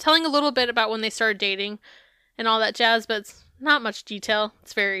telling a little bit about when they started dating and all that jazz, but it's not much detail.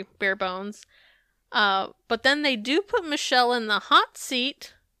 It's very bare bones. But then they do put Michelle in the hot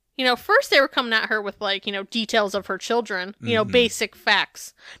seat. First they were coming at her with details of her children, mm-hmm. Basic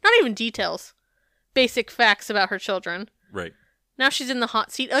facts. Not even details. Basic facts about her children. Right. Now she's in the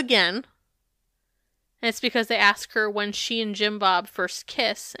hot seat again. And it's because they ask her when she and Jim Bob first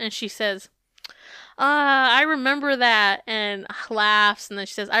kiss, and she says, I remember that, and laughs, and then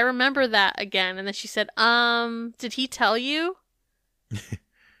she says, I remember that again, and then she said, did he tell you?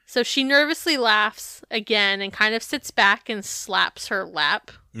 So she nervously laughs again and kind of sits back and slaps her lap.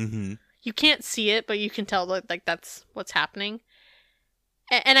 Mm-hmm. You can't see it, but you can tell that that's what's happening.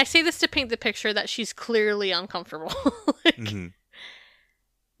 And I say this to paint the picture that she's clearly uncomfortable. Mm-hmm.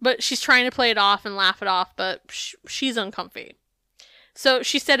 But she's trying to play it off and laugh it off, but she's uncomfy. So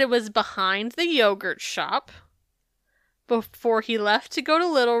she said it was behind the yogurt shop before he left to go to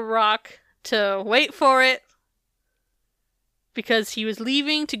Little Rock to wait for it. Because he was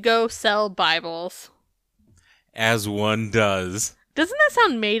leaving to go sell Bibles. As one does. Doesn't that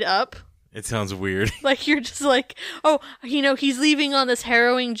sound made up? It sounds weird. Like you're just like, he's leaving on this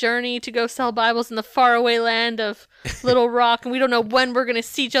harrowing journey to go sell Bibles in the faraway land of Little Rock, and we don't know when we're going to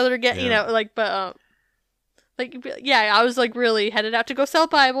see each other again, yeah. I was really headed out to go sell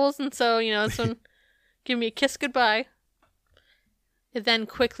Bibles, and so, that's when, give me a kiss goodbye. It then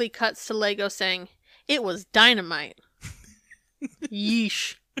quickly cuts to Lego saying, it was dynamite.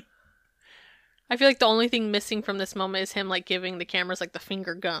 Yeesh. I feel like the only thing missing from this moment is him giving the cameras the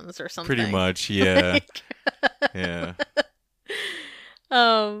finger guns or something. Pretty much, yeah. Yeah.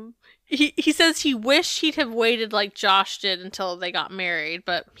 He says he wished he'd have waited like Josh did until they got married,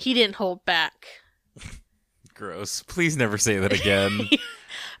 but he didn't hold back. Gross. Please never say that again.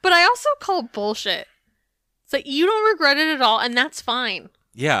 But I also call bullshit. It's like, you don't regret it at all, and that's fine.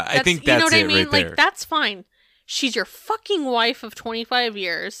 Yeah, I think that's what I mean? Right there. That's fine. She's your fucking wife of 25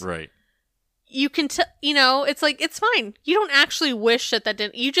 years. Right. You can it's it's fine. You don't actually wish that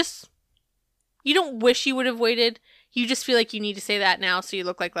didn't, you don't wish you would have waited. You just feel like you need to say that now so you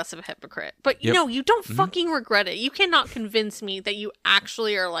look like less of a hypocrite. But you don't mm-hmm. fucking regret it. You cannot convince me that you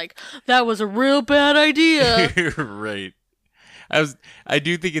actually are that was a real bad idea. Right. I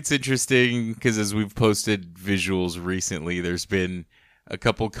do think it's interesting because as we've posted visuals recently, there's been a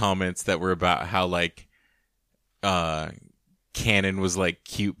couple comments that were about how Cannon was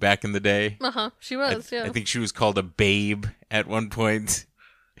cute back in the day. She was, yeah. I think she was called a babe at one point.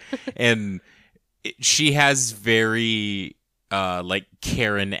 And she has very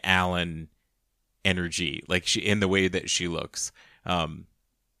Karen Allen energy, she in the way that she looks. From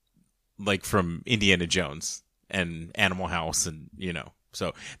Indiana Jones and Animal House, and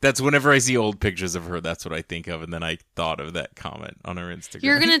so that's whenever I see old pictures of her, that's what I think of, and then I thought of that comment on her Instagram.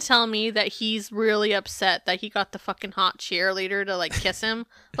 You're gonna tell me that he's really upset that he got the fucking hot cheerleader to kiss him?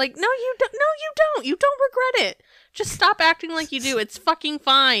 No, you don't. You don't regret it. Just stop acting like you do. It's fucking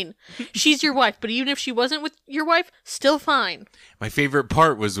fine. She's your wife, but even if she wasn't with your wife, still fine. My favorite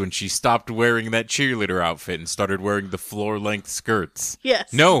part was when she stopped wearing that cheerleader outfit and started wearing the floor-length skirts.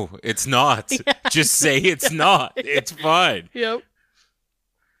 Yes. No, it's not. Yeah. Just say it's not. It's fine. Yep.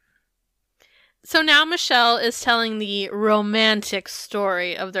 So now Michelle is telling the romantic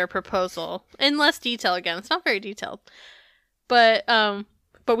story of their proposal in less detail again. It's not very detailed. But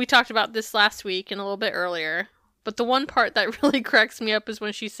we talked about this last week and a little bit earlier. But the one part that really cracks me up is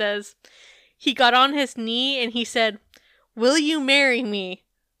when she says, he got on his knee and he said, "Will you marry me?"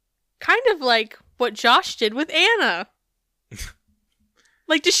 Kind of like what Josh did with Anna.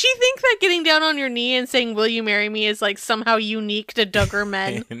 Like, does she think that getting down on your knee and saying, "Will you marry me?" is like somehow unique to Duggar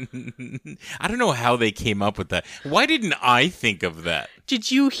men? I don't know how they came up with that. Why didn't I think of that? Did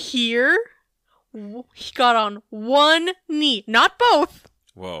you hear? He got on one knee. Not both.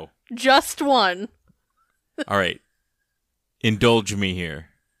 Whoa. Just one. All right. Indulge me here.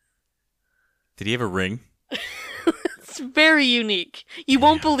 Did he have a ring? It's very unique. You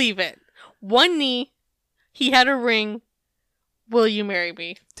won't believe it. One knee. He had a ring. Will you marry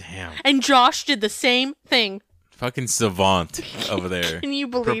me? Damn. And Josh did the same thing. Fucking savant over there. Can you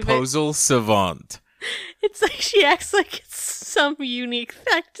believe Proposal savant. It's like she acts like it's some unique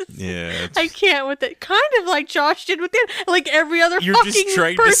thing. Yeah. I can't with it. Kind of like Josh did with it. Like every other You're fucking just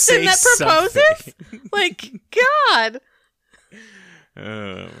trying to person say that proposes. something. Like, God. Oh,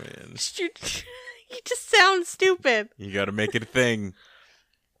 man. You just sound stupid. You gotta make it a thing.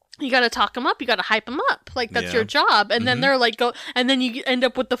 You gotta talk them up. You gotta hype them up. Like, that's Yeah. your job. And then they're like, and then you end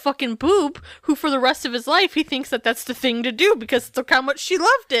up with the fucking boob, who for the rest of his life, he thinks that that's the thing to do because look how much she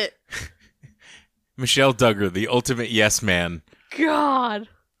loved it. Michelle Duggar, the ultimate yes man. God.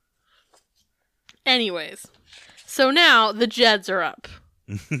 Anyways. So now the Jeds are up.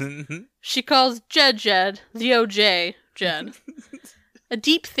 She calls Jed, the OJ, Jed, a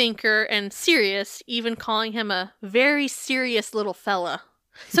deep thinker and serious, even calling him a very serious little fella.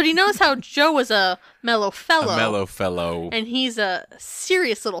 So he knows how Joe was a mellow fellow. A mellow fellow. And he's a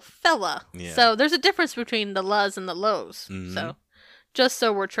serious little fella. Yeah. So there's a difference between the las and the lows. Mhm. So just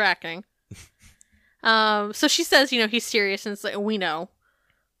so we're tracking. So she says, he's serious, and it's like, we know.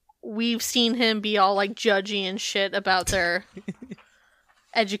 We've seen him be all like judgy and shit about their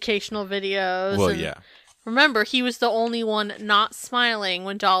educational videos. Well, and yeah. remember, he was the only one not smiling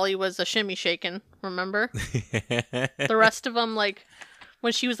when Dolly was a shimmy shaking. Remember? The rest of them, like,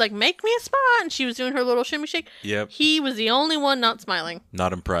 when she was like, "Make me a spot," and she was doing her little shimmy shake. Yep. He was the only one not smiling.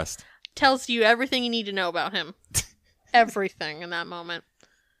 Not impressed. Tells you everything you need to know about him. Everything in that moment.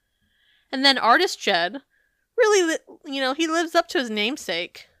 And then artist Jed, really, he lives up to his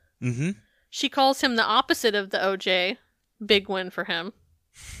namesake. Mm-hmm. She calls him the opposite of the OJ. Big win for him.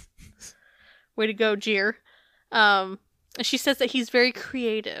 Way to go, Jeer. And she says that he's very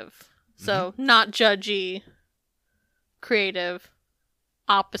creative. So, not judgy, creative,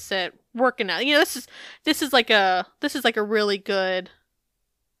 opposite, working out. This is like a really good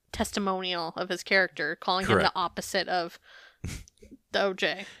testimonial of his character, calling him the opposite of the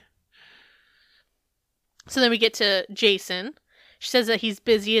OJ. So then we get to Jason. She says that he's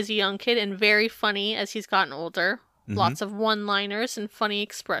busy as a young kid and very funny as he's gotten older. Mm-hmm. Lots of one-liners and funny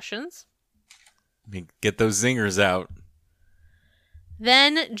expressions. Get those zingers out.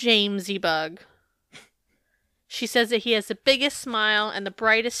 Then Jamesy Bug. She says that he has the biggest smile and the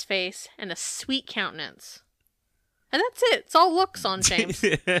brightest face and a sweet countenance. And that's it. It's all looks on James.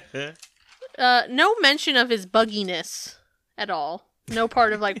 No mention of his bugginess at all. No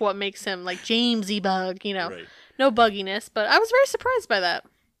part of like what makes him like Jamesy Bug, Right. No bugginess, but I was very surprised by that.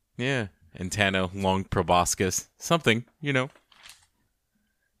 Yeah. Antenna, long proboscis. Something, And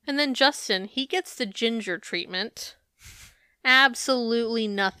then Justin, he gets the ginger treatment. Absolutely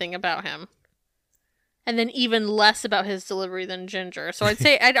nothing about him. And then even less about his delivery than Ginger. So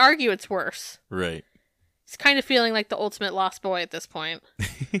I'd argue it's worse. Right. He's kind of feeling like the ultimate lost boy at this point.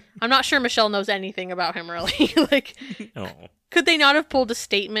 I'm not sure Michelle knows anything about him, really. Like, could they not have pulled a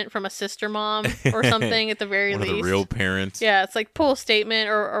statement from a sister mom or something at the very least? One of the real parents. Yeah, it's like, pull a statement,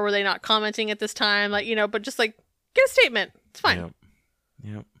 or were they not commenting at this time? Like, but just like, get a statement. It's fine.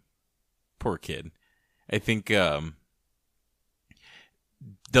 Yep. Poor kid. I think the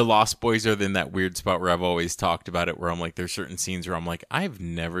Lost Boys are in that weird spot where I've always talked about it, where I'm like, there's certain scenes where I'm like, I've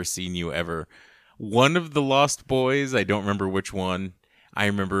never seen you ever. One of the Lost Boys, I don't remember which one, I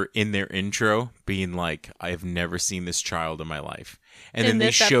remember in their intro being like, I've never seen this child in my life. And then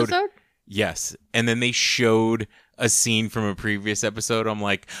they showed episode? Yes. And then they showed a scene from a previous episode. I'm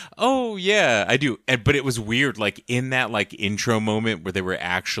like, oh yeah, I do. But it was weird, like in that like intro moment where they were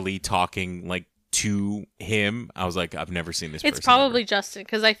actually talking like to him, I was like, I've never seen this It's person probably ever. Justin,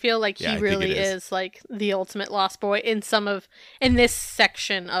 because I feel like Yeah, I he think really it is. is like the ultimate lost boy in this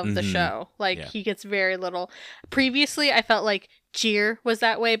section of the show. Like Yeah. he gets very little. Previously, I felt like Jeer was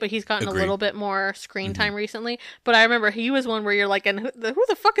that way, but he's gotten Agreed. a little bit more screen time recently. But I remember he was one where you're like, and who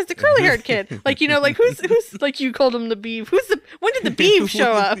the fuck is the curly haired kid? Like, you know, like who's like you called him the Beeve. When did the Beeve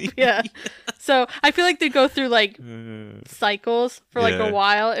show up? Yeah. So I feel like they go through like cycles for like Yeah. a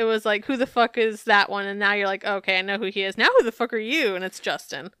while. It was like, who the fuck is that one? And now you're like, okay, I know who he is. Now who the fuck are you? And it's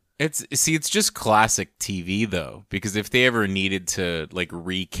Justin. It's just classic TV though, because if they ever needed to like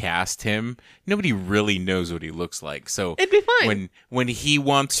recast him, nobody really knows what he looks like. So It'd be fine. when he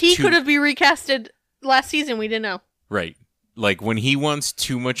wants He to, could have been recasted last season. We didn't know. right, like when he wants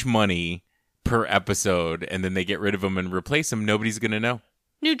too much money per episode, and then they get rid of him and replace him, nobody's gonna know.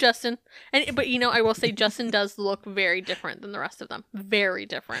 New Justin. But you know, I will say Justin does look very different than the rest of them. Very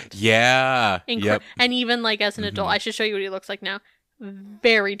different. Yeah. Yep. And even like as an adult, I should show you what he looks like now.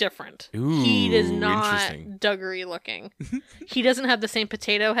 Very different. He is Ooh, not interesting. Duggery looking. He doesn't have the same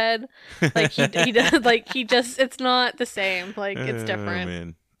potato head. Like he does. Like he just. It's not the same. Like it's different. Oh,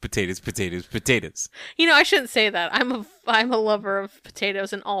 man. Potatoes. You know, I shouldn't say that. I'm a lover of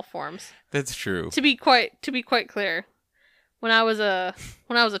potatoes in all forms. That's true. To be quite clear, when I was a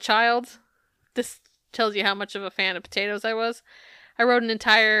child, this tells you how much of a fan of potatoes I was. I wrote an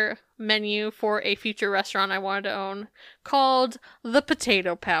entire menu for a future restaurant I wanted to own called the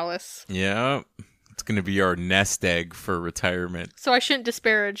Potato Palace. Yeah. It's going to be our nest egg for retirement. So I shouldn't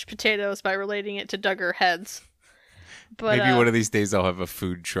disparage potatoes by relating it to Duggar heads. But Maybe one of these days I'll have a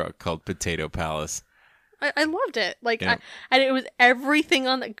food truck called Potato Palace. I loved it. Like Yeah. and it was everything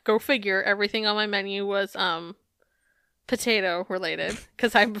on the go figure. Everything on my menu was potato related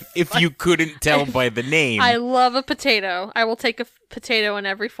because If you couldn't tell by the name. I love a potato. I will take a potato in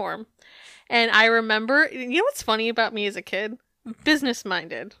every form. And I remember, you know what's funny about me as a kid? Business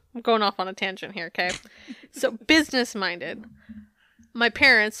minded. I'm going off on a tangent here, okay? So business minded. My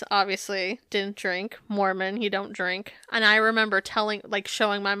parents obviously didn't drink. Mormon, you don't drink. And I remember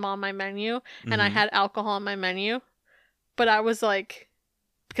showing my mom my menu, and I had alcohol on my menu. But I was like,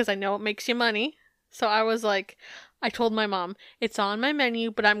 because I know it makes you money. So I was like, I told my mom, it's on my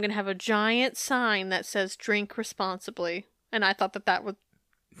menu, but I'm going to have a giant sign that says drink responsibly. And I thought that was...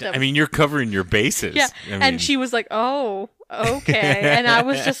 I mean, you're covering your bases. Yeah. I mean, And she was like, oh, okay. And I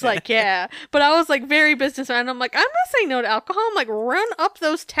was just like, yeah. But I was like very business minded. I'm like, I'm not saying no to alcohol. I'm like, run up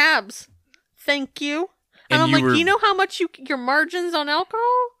those tabs. Thank you. And I'm like, you know how much your margins on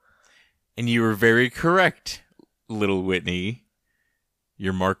alcohol? And you were very correct, little Whitney.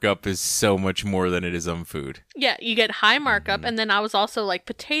 Your markup is so much more than it is on food. Yeah, you get high markup. And then I was also like,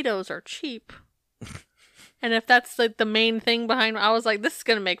 potatoes are cheap. And if that's like the main thing behind, I was like, this is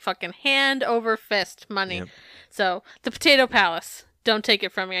going to make fucking hand over fist money. Yep. So the Potato Palace, don't take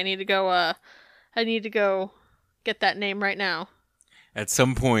it from me. I need to go get that name right now. At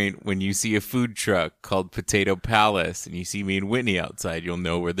some point, when you see a food truck called Potato Palace and you see me and Whitney outside, you'll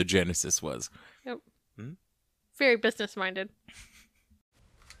know where the genesis was. Yep. Very business minded.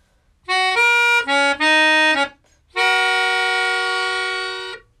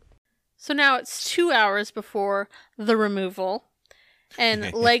 So now it's 2 hours before the removal,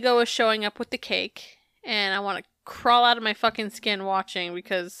 and Lego is showing up with the cake, and I want to crawl out of my fucking skin watching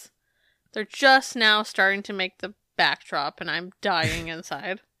because they're just now starting to make the backdrop, and I'm dying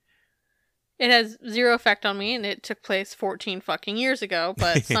inside. It has zero effect on me, and it took place 14 fucking years ago,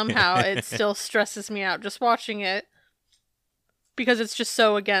 but somehow it still stresses me out just watching it because it's just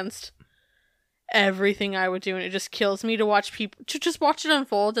so against everything I would do, and it just kills me to watch people to just watch it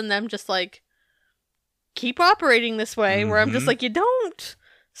unfold and them just like keep operating this way where I'm just like, you don't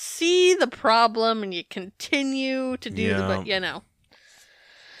see the problem and you continue to do but you know,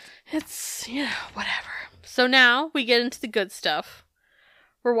 it's whatever. So now we get into the good stuff.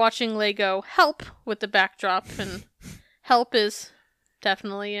 We're watching Lego help with the backdrop, and help is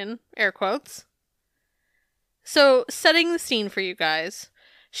definitely in air quotes. So setting the scene for you guys.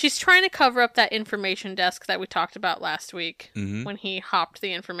 She's trying to cover up that information desk that we talked about last week when he hopped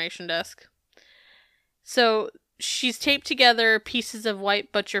the information desk. So she's taped together pieces of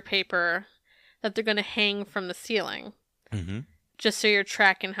white butcher paper that they're going to hang from the ceiling. Just so you're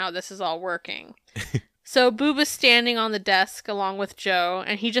tracking how this is all working. So Booba's standing on the desk along with Joe,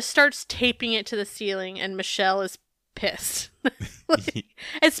 and he just starts taping it to the ceiling, and Michelle is pissed.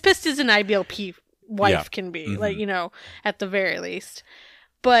 As pissed as an IBLP wife can be, like, you know, at the very least.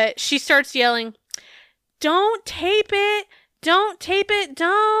 But she starts yelling, don't tape it! Don't tape it!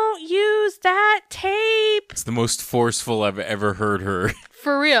 Don't use that tape! It's the most forceful I've ever heard her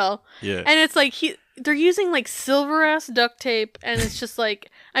For real. Yeah. And it's like they're using like silver ass duct tape, and it's just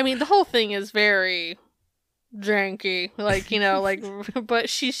like, I mean, the whole thing is very janky, like, you know, like, but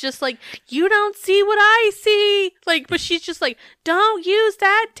she's just like, you don't see what I see, like, but she's just like, don't use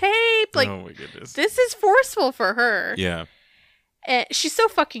that tape, like, oh my goodness, this is forceful for her. Yeah. And she's so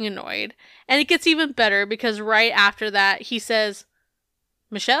fucking annoyed, and it gets even better because right after that he says,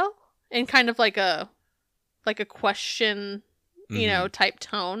 Michelle, in kind of like a question, you know, type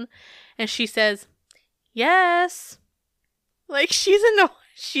tone, and she says, yes, like she's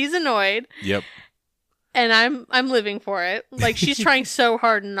annoyed. Yep. And I'm living for it. Like, she's trying so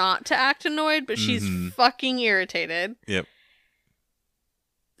hard not to act annoyed, but she's fucking irritated. Yep.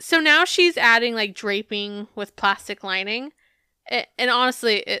 So now she's adding, like, draping with plastic lining. And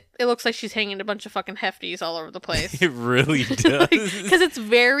honestly, it looks like she's hanging a bunch of fucking hefties all over the place. It really does. Because it's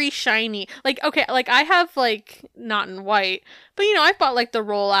very shiny. Like, okay, like, I have, like, not in white, but, you know, I've bought, like, the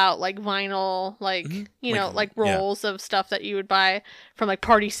roll-out, like, vinyl, like, you know, like, rolls of stuff that you would buy from, like,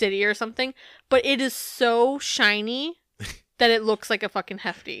 Party City or something. But it is so shiny that it looks like a fucking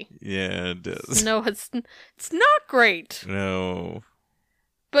hefty. Yeah, it does. No, it's not great. No.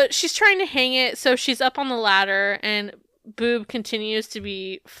 But she's trying to hang it, so she's up on the ladder, and Boob continues to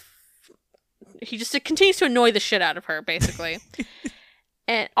be... he just continues to annoy the shit out of her, basically.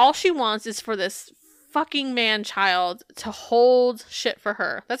 And all she wants is for this fucking man-child to hold shit for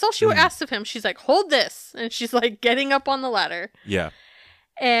her. That's all she asks of him. She's like, hold this. And she's like getting up on the ladder. Yeah.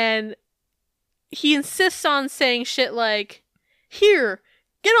 And he insists on saying shit like, here,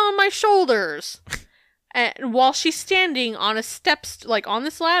 get on my shoulders. And while she's standing on a steps, like on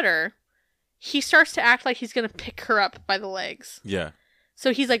this ladder, he starts to act like he's going to pick her up by the legs. Yeah.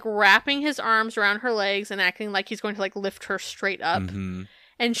 So he's like wrapping his arms around her legs and acting like he's going to like lift her straight up.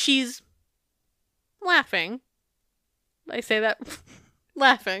 And she's laughing. I say that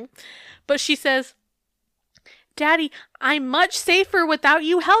laughing. But she says, Daddy, I'm much safer without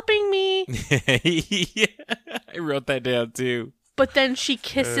you helping me. Yeah, I wrote that down too. But then she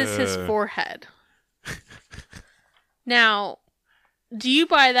kisses his forehead. Now, do you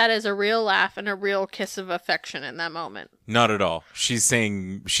buy that as a real laugh and a real kiss of affection in that moment? Not at all. She's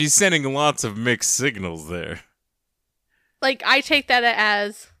sending lots of mixed signals there. Like, I take that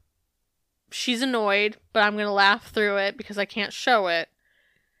as she's annoyed, but I'm going to laugh through it because I can't show it.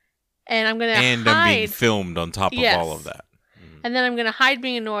 And I'm going to hide. And I'm being filmed on top of all of that. And then I'm going to hide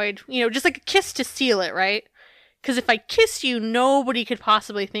being annoyed. You know, just like a kiss to seal it, right? Because if I kiss you, nobody could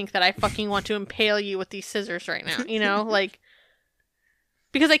possibly think that I fucking want to impale you with these scissors right now. You know? Like,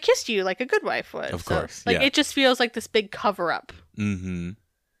 because I kissed you like a good wife would. Of course. Like, it just feels like this big cover-up.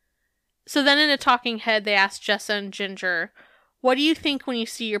 So then in a talking head, they ask Jessa and Ginger, what do you think when you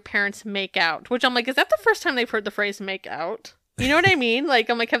see your parents make out? Which I'm like, is that the first time they've heard the phrase make out? You know what I mean? Like,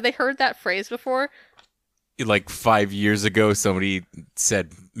 I'm like, have they heard that phrase before? Like 5 years ago, somebody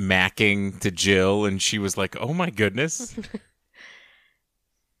said macking to Jill, and she was like, oh my goodness.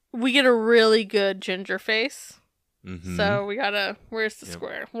 We get a really good Ginger face. So we gotta, where's the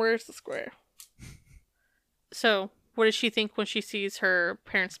square? Where's the square? So what does she think when she sees her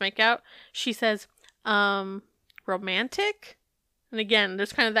parents make out? She says, romantic? And again,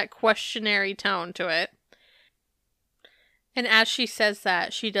 there's kind of that questionary tone to it. And as she says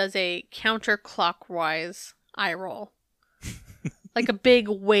that, she does a counterclockwise eye roll. Like a big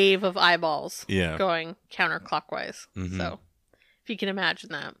wave of eyeballs going counterclockwise. So, if you can imagine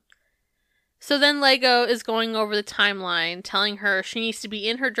that. So then Lego is going over the timeline, telling her she needs to be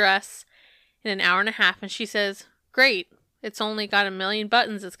in her dress in an hour and a half. And she says, great, it's only got 1,000,000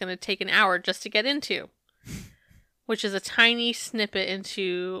 buttons. It's going to take an hour just to get into. Which is a tiny snippet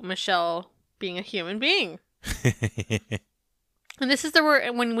into Michelle being a human being. And this is the word,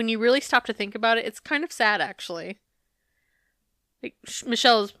 when you really stop to think about it, it's kind of sad, actually. Like,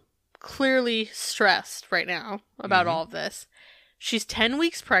 Michelle is clearly stressed right now about all of this. She's 10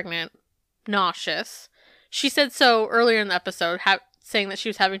 weeks pregnant, nauseous. She said so earlier in the episode, saying that she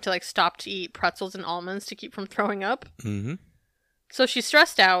was having to like stop to eat pretzels and almonds to keep from throwing up. So she's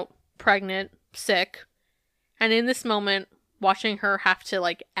stressed out, pregnant, sick. And in this moment, watching her have to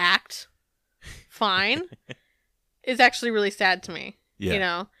like act fine is actually really sad to me. You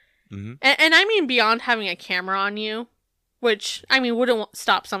know? And I mean beyond having a camera on you, which, I mean, wouldn't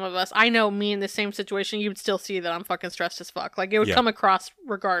stop some of us. I know me in the same situation, you would still see that I'm fucking stressed as fuck. Like, it would come across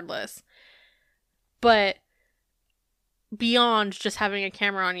regardless. But beyond just having a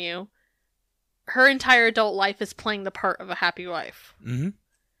camera on you, her entire adult life is playing the part of a happy wife.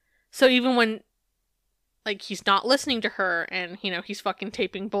 So even when, like, he's not listening to her and, you know, he's fucking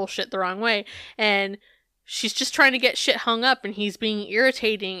taping bullshit the wrong way, and she's just trying to get shit hung up, and he's being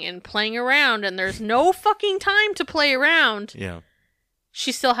irritating and playing around, and there's no fucking time to play around. Yeah.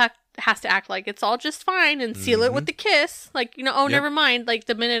 She still has to act like it's all just fine and seal it with the kiss. Like, never mind. Like,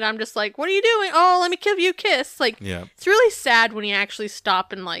 the minute I'm just like, what are you doing? Oh, let me give you a kiss. Like, it's really sad when you actually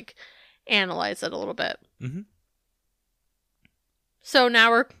stop and, like, analyze it a little bit. Mm-hmm. So now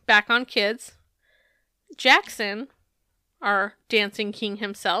we're back on kids. Jackson, our dancing king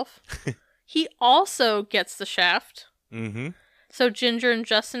himself, he also gets the shaft. Mm-hmm. So Ginger and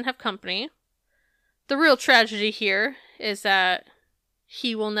Justin have company. The real tragedy here is that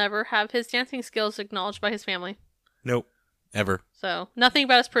he will never have his dancing skills acknowledged by his family. Nope. Ever. So nothing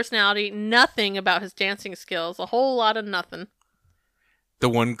about his personality, nothing about his dancing skills, a whole lot of nothing. The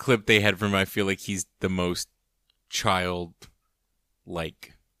one clip they had from him, I feel like he's the most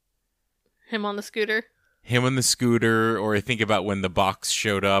child-like. Him on the scooter? Him on the scooter, or I think about when the box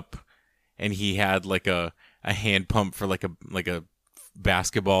showed up and he had like a hand pump for like a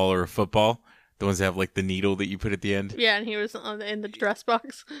basketball or a football. The ones that have like the needle that you put at the end. Yeah, and he was in the dress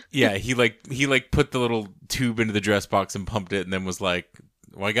box. Yeah, he put the little tube into the dress box and pumped it, and then was like,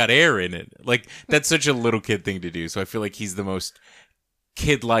 "Well, I got air in it." Like, that's such a little kid thing to do. So I feel like he's the most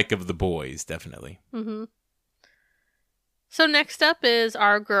kid-like of the boys, definitely. Mm-hmm. So next up is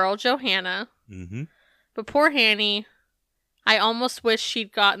our girl Johanna. Mm-hmm. But poor Hanny, I almost wish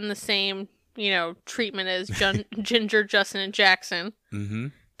she'd gotten the same, treatment as Ginger, Justin, and Jackson. Mm-hmm.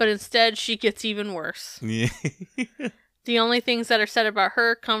 But instead, she gets even worse. Yeah. The only things that are said about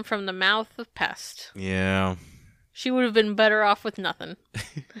her come from the mouth of Pest. Yeah. She would have been better off with nothing.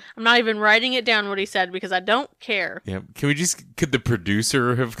 I'm not even writing it down what he said because I don't care. Yeah. Could the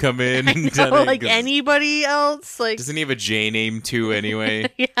producer have come in and I know, done it? like anybody else? Like, doesn't he have a J name too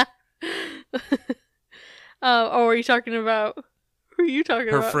anyway? Yeah. Are you talking about? Who are you talking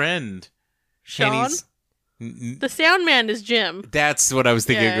about? Her friend. Sean? Hanny's... The sound man is Jim. That's what I was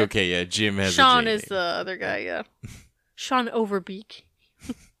thinking. Yeah. Okay, yeah, Jim has Sean a J is name. the other guy, yeah. Sean Overbeek.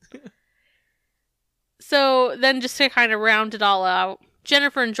 So then just to kind of round it all out,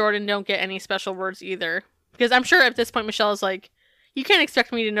 Jennifer and Jordan don't get any special words either. Because I'm sure at this point Michelle is like, you can't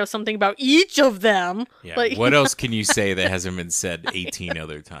expect me to know something about each of them. Yeah. Like, What else can you say that hasn't been said 18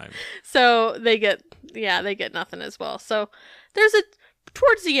 other times? So they get nothing as well. So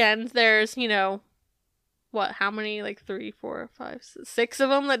towards the end, there's, how many, like 3, 4, 5, 6 of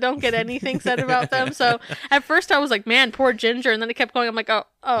them that don't get anything said about them. So at first I was like, man, poor Ginger. And then it kept going. I'm like, okay,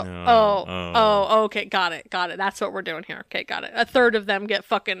 got it. That's what we're doing here. Okay, got it. A third of them get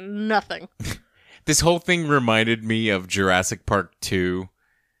fucking nothing. This whole thing reminded me of Jurassic Park 2.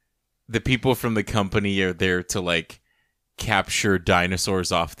 The people from the company are there to like capture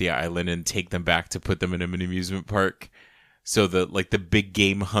dinosaurs off the island and take them back to put them in an amusement park. So the big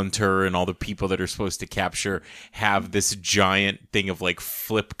game hunter and all the people that are supposed to capture have this giant thing of like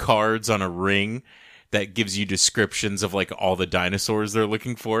flip cards on a ring that gives you descriptions of like all the dinosaurs they're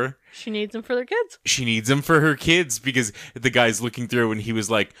looking for. She needs them for their kids. She needs them for her kids because the guy's looking through and he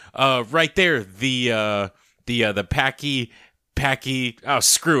was like, right there, the Packy, oh,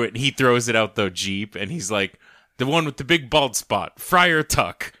 screw it. And he throws it out the Jeep and he's like, the one with the big bald spot, Friar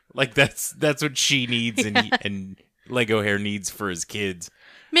Tuck. Like that's what she needs and Lego Hair needs for his kids.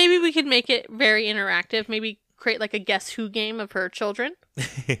 Maybe we could make it very interactive. Maybe create like a Guess Who game of her children.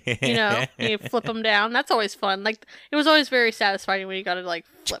 You flip them down. That's always fun. Like, it was always very satisfying when you got to like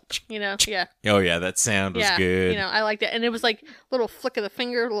flip, yeah. Oh yeah, that sound was good. I liked it. And it was like little flick of the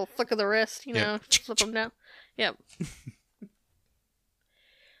finger, little flick of the wrist, flip them down. Yep.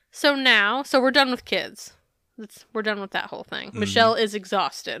 So we're done with kids. We're done with that whole thing. Mm-hmm. Michelle is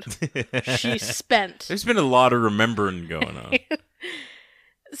exhausted. She's spent. There's been a lot of remembering going on.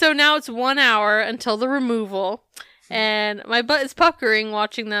 So now it's 1 hour until the removal, and my butt is puckering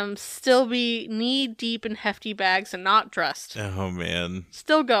watching them still be knee-deep in hefty bags and not dressed. Oh, man.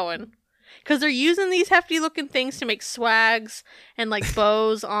 Still going. Because they're using these hefty-looking things to make swags and, like,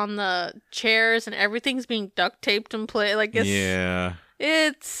 bows on the chairs, and everything's being duct-taped in place. Like, yeah.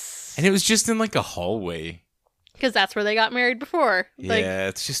 It's... And it was just in, like, a hallway. Because that's where they got married before. Yeah,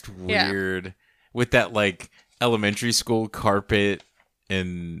 it's just weird. Yeah. With that, like, elementary school carpet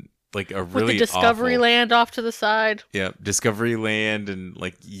and, like, a really with the Discovery awful... Land off to the side. Yeah, Discovery Land and,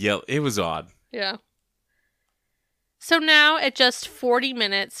 like, it was odd. Yeah. So now, at just 40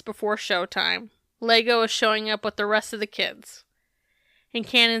 minutes before showtime, Lego is showing up with the rest of the kids. And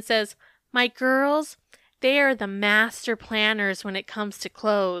Cannon says, "My girls, they are the master planners when it comes to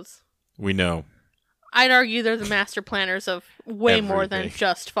clothes." We know. I'd argue they're the master planners of way more than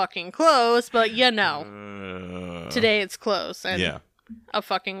just fucking clothes, but today it's clothes and a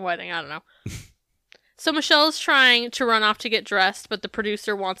fucking wedding. I don't know. So Michelle's trying to run off to get dressed, but the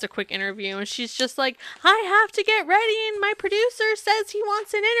producer wants a quick interview, and she's just like, I have to get ready, and my producer says he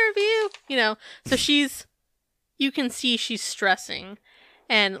wants an interview. So you can see she's stressing.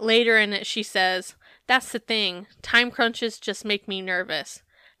 And later in it, she says, that's the thing. Time crunches just make me nervous.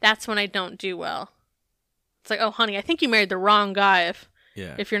 That's when I don't do well. It's like, oh, honey, I think you married the wrong guy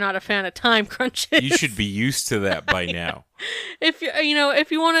if you're not a fan of time crunches. You should be used to that by now. If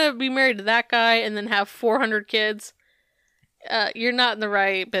you want to be married to that guy and then have 400 kids, you're not in the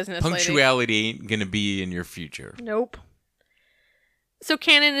right business. Punctuality ain't gonna be in your future. Nope. So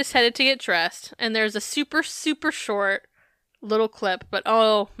Cannon is headed to get dressed, and there's a super, super short little clip, but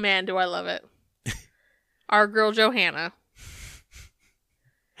oh man, do I love it. Our girl Johanna.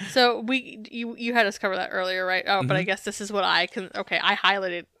 So you had us cover that earlier, right? Oh, but I guess this is what I can. Okay, I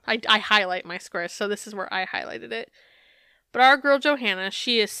highlighted. I highlight my squares, so this is where I highlighted it. But our girl Johanna,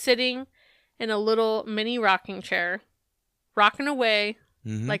 she is sitting in a little mini rocking chair, rocking away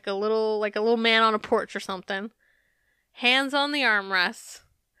like a little man on a porch or something. Hands on the armrests,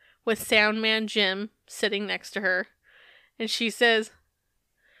 with sound man Jim sitting next to her, and she says,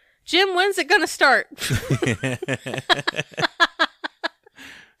 "Jim, when's it gonna start?"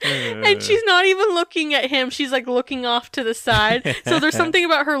 And she's not even looking at him. She's like looking off to the side. So there's something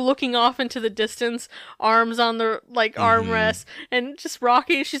about her looking off into the distance, arms on the armrest, and just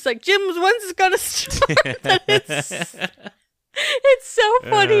rocking. She's like, "Jim, when's it gonna start?" It's so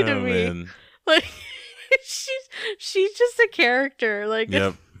funny to me. Man. Like she's just a character. Like,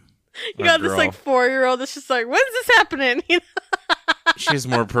 yep. You got this 4-year-old that's just like, when's this happening? She has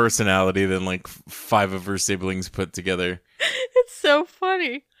more personality than 5 of her siblings put together. It's so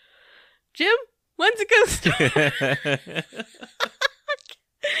funny. Jim, when's it gonna start?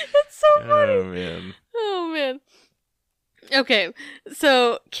 It's so funny. Oh, man. Okay,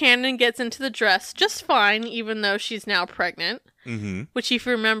 so Cannon gets into the dress just fine, even though she's now pregnant. Mm-hmm. Which, if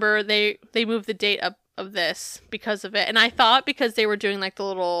you remember, they moved the date up of this because of it. And I thought because they were doing the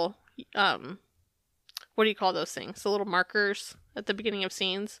little, what do you call those things? The little markers at the beginning of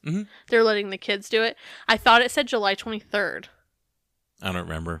scenes. Mm-hmm. They're letting the kids do it. I thought it said July 23rd. I don't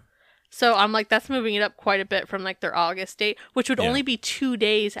remember. So I'm like, that's moving it up quite a bit from their August date, which would only be 2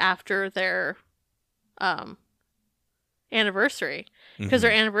 days after their anniversary, because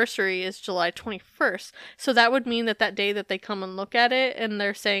their anniversary is July 21st. So that would mean that day that they come and look at it, and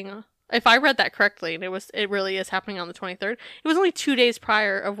they're saying, if I read that correctly, and it really is happening on the 23rd, it was only 2 days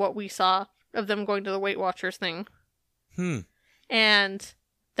prior of what we saw of them going to the Weight Watchers thing. And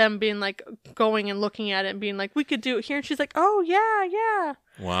them being going and looking at it and being like, we could do it here. And she's like, oh, yeah.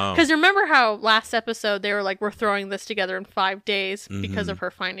 Wow. Because remember how last episode they were like, we're throwing this together in 5 days because of her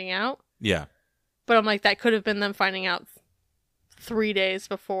finding out? Yeah. But I'm like, that could have been them finding out 3 days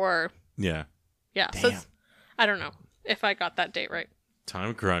before. Yeah. Yeah. Damn. So I don't know if I got that date right.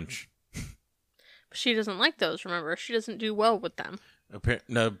 Time crunch. But she doesn't like those, remember? She doesn't do well with them.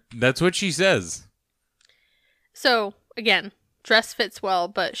 No, that's what she says. So, again, dress fits well,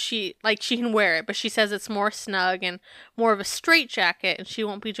 but she can wear it, but she says it's more snug and more of a straight jacket, and she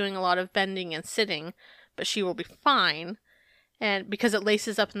won't be doing a lot of bending and sitting, but she will be fine. And because it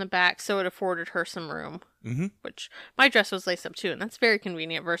laces up in the back, so it afforded her some room. Mm-hmm. Which, my dress was laced up too, and that's very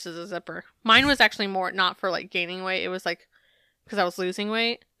convenient versus a zipper. Mine was actually more, not for gaining weight, it was because I was losing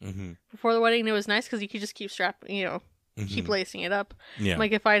weight before the wedding, and it was nice because you could just keep strapping, keep lacing it up. Yeah.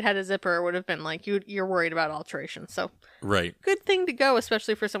 If I'd had a zipper, it would have been you're worried about alterations. So, right. Good thing to go,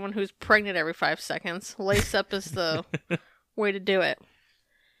 especially for someone who's pregnant every 5 seconds. Lace up is the way to do it.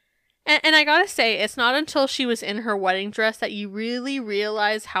 And I gotta say, it's not until she was in her wedding dress that you really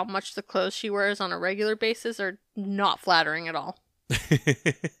realize how much the clothes she wears on a regular basis are not flattering at all.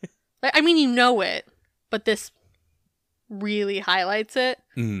 You know it, but this really highlights it.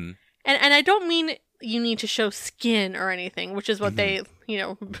 And I don't mean you need to show skin or anything, which is what they,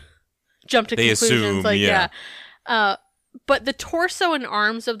 jump to conclusions. Assume, yeah. But the torso and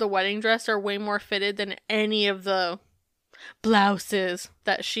arms of the wedding dress are way more fitted than any of the blouses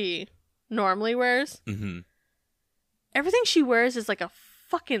that she normally wears. Everything she wears is like a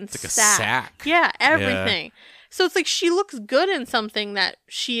fucking it's like sack. A sack. Yeah, everything. Yeah. So it's she looks good in something that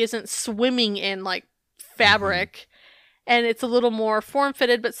she isn't swimming in fabric. And it's a little more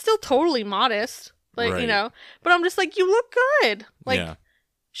form-fitted, but still totally modest. Right. But I'm just you look good.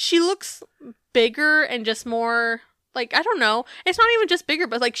 She looks bigger and just more, I don't know. It's not even just bigger,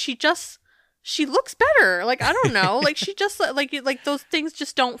 but she looks better. I don't know. She just, those things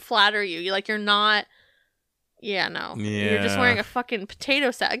just don't flatter you. You're not, yeah, no. Yeah. You're just wearing a fucking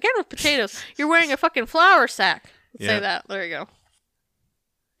potato sack. Again with potatoes. You're wearing a fucking flour sack. Let's say that. There you go.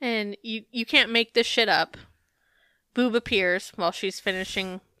 And you can't make this shit up. Boob appears while she's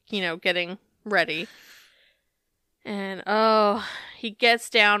finishing, getting ready. And, he gets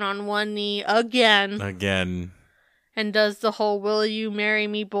down on one knee again. And does the whole will you marry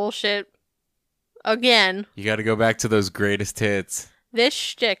me bullshit again. You gotta go back to those greatest hits. This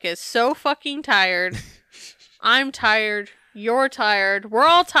shtick is so fucking tired. I'm tired. You're tired. We're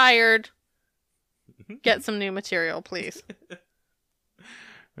all tired. Get some new material, please.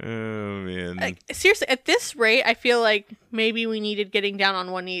 Oh, man. Seriously, at this rate, I feel like maybe we needed getting down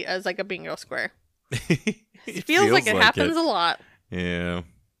on one knee as like a bingo square. It feels like it happens a lot. Yeah.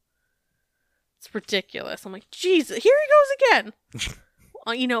 It's ridiculous. I'm like, Jesus, here he goes again.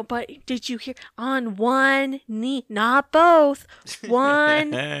 But did you hear? On one knee, not both.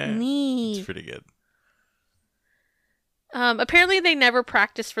 One knee. It's pretty good. Apparently they never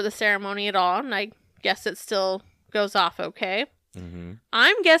practiced for the ceremony at all, and I guess it still goes off okay. Mm-hmm.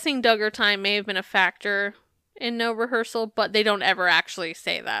 I'm guessing Duggar time may have been a factor in no rehearsal, but they don't ever actually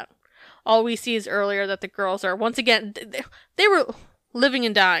say that. All we see is earlier that the girls are, once again, they were living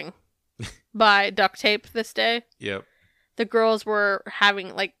and dying by duct tape this day. Yep. The girls were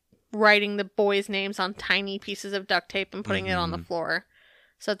writing the boys' names on tiny pieces of duct tape and putting it on the floor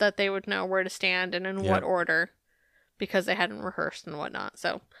so that they would know where to stand and in what order, because they hadn't rehearsed and whatnot.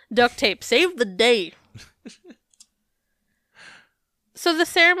 So, duct tape saved the day. So the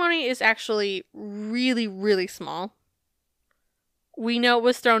ceremony is actually really, really small. We know it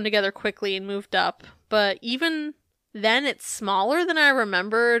was thrown together quickly and moved up, but even then it's smaller than I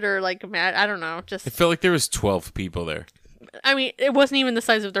remembered, or I don't know. Just it felt like there was 12 people there. I mean, it wasn't even the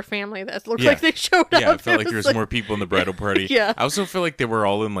size of their family that looked like they showed up. Yeah, it felt like there was more people in the bridal party. Yeah. I also feel like they were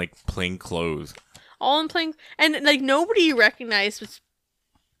all in plain clothes. All in plain, and nobody you recognized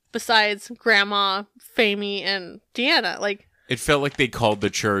besides Grandma, Famey, and Deanna. It felt like they called the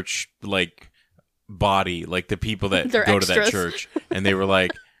church, body, the people that go extras to that church. And they were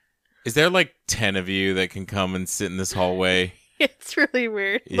like, is there 10 of you that can come and sit in this hallway? It's really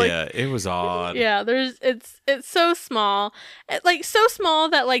weird. Yeah, it was odd. Yeah, it's so small. So small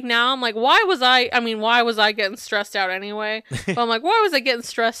that now I'm like, why was I getting stressed out anyway? But I'm like, why was I getting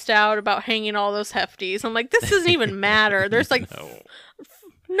stressed out about hanging all those hefties? I'm like, this doesn't even matter. There's No.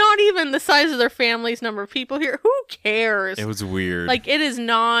 not even the size of their family's number of people here. Who cares? It was weird. It is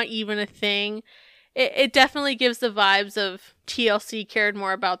not even a thing. It definitely gives the vibes of TLC cared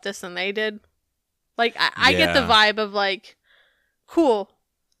more about this than they did. I get the vibe of cool.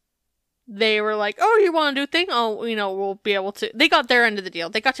 They were like, oh, you want to do a thing? Oh, we'll be able to. They got their end of the deal.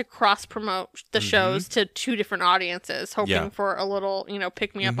 They got to cross promote the shows to 2 different audiences, hoping for a little,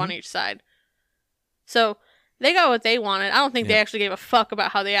 pick me up on each side. So they got what they wanted. I don't think they actually gave a fuck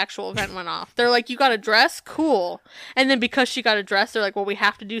about how the actual event went off. They're like, you got a dress? Cool. And then because she got a dress, they're like, well, we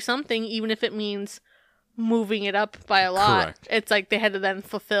have to do something, even if it means moving it up by a lot. Correct. It's like they had to then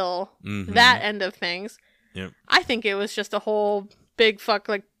fulfill that end of things. Yep. I think it was just a whole big fuck,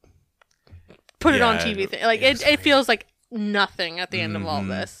 put it on TV thing. It feels like nothing at the end of all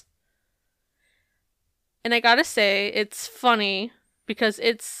this. And I gotta say, it's funny because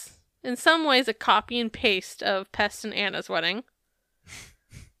it's in some ways a copy and paste of Pest and Anna's wedding.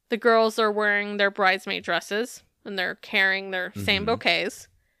 The girls are wearing their bridesmaid dresses and they're carrying their same bouquets.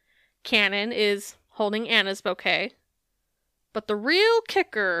 Cannon is holding Anna's bouquet. But the real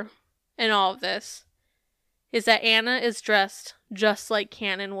kicker in all of this is that Anna is dressed just like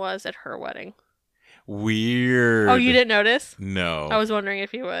Cannon was at her wedding. Weird. Oh, you didn't notice? No. I was wondering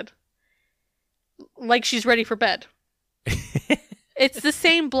if you would. She's ready for bed. It's the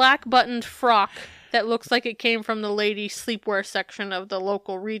same black buttoned frock that looks like it came from the lady sleepwear section of the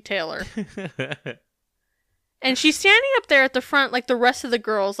local retailer. And she's standing up there at the front like the rest of the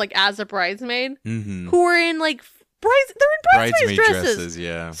girls, as a bridesmaid, who are in they're in bridesmaid dresses.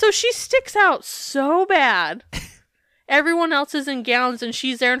 Yeah. So she sticks out so bad. Everyone else is in gowns and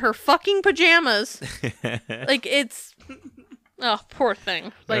she's there in her fucking pajamas. It's... Oh, poor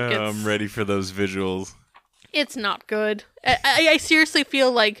thing. I'm ready for those visuals. It's not good. I seriously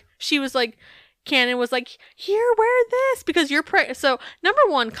feel like she was Cannon was like, here, wear this because you're pregnant. So, number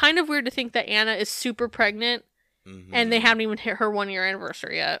one, kind of weird to think that Anna is super pregnant and they haven't even hit her 1-year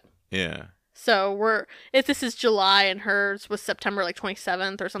anniversary yet. Yeah. So, if this is July and hers was September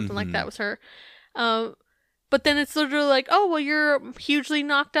 27th or something like that was her. But then it's literally like, oh, well, you're hugely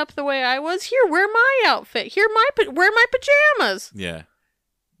knocked up the way I was. Here, wear my outfit. Here, wear my pajamas. Yeah.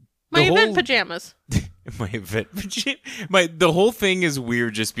 My event pajamas. My event pajamas. The whole thing is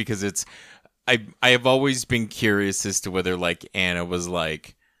weird just because it's... I have always been curious as to whether, Anna was,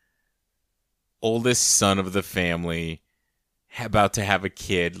 oldest son of the family, about to have a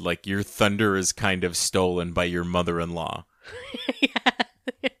kid, like your thunder is kind of stolen by your mother-in-law.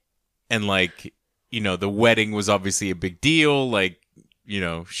 Yeah. And like, the wedding was obviously a big deal. Like,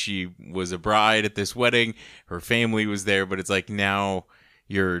 she was a bride at this wedding. Her family was there, but it's like now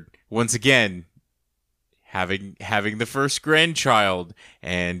you're once again having the first grandchild,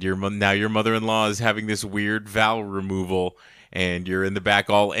 and now your mother-in-law is having this weird vow removal, and you're in the back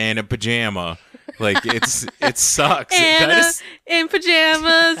all Anna Pajama. Like it sucks. Anna in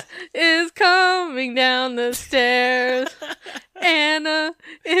pajamas is coming down the stairs. Anna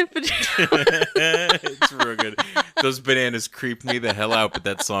in pajamas. It's real good. Those bananas creeped me the hell out, but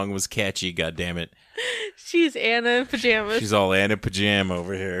that song was catchy. God damn it. She's Anna in pajamas. She's all Anna Pajama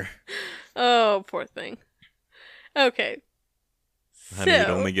over here. Oh, poor thing. Okay. Honey, it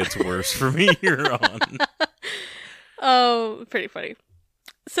only gets worse from here on. Oh, pretty funny.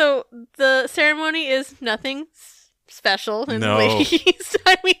 So the ceremony is nothing special in the least.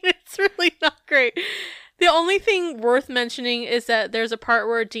 I mean, it's really not great. The only thing worth mentioning is that there's a part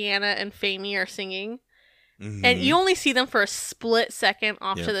where Deanna and Famey are singing. Mm-hmm. And you only see them for a split second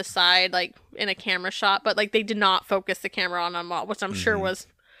off to the side, like in a camera shot. But like they did not focus the camera on them, which I'm sure was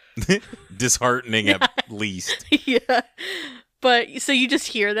disheartening at least. Yeah. But so you just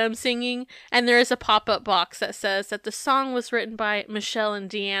hear them singing, and there is a pop-up box that says that the song was written by Michelle and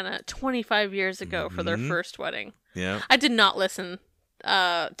Deanna 25 years ago for their first wedding. Yeah. I did not listen,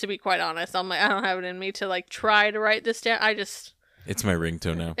 to be quite honest. I'm like, I don't have it in me to like try to write this down. It's my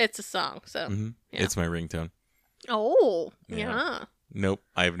ringtone now. It's a song, so. Yeah. It's my ringtone. Oh, yeah. Nope,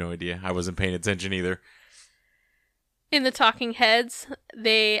 I have no idea. I wasn't paying attention either. In the Talking Heads,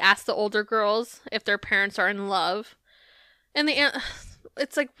 they ask the older girls if their parents are in love. And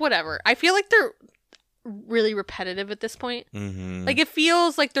it's like, whatever. I feel like they're really repetitive at this point. Mm-hmm. Like, it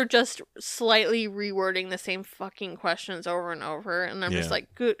feels like they're just slightly rewording the same fucking questions over and over. And I'm just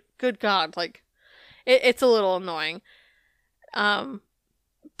like, good God. Like, it's a little annoying.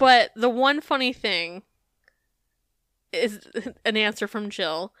 But the one funny thing is an answer from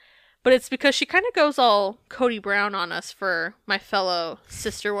Jill. But it's because she kind of goes all Cody Brown on us for my fellow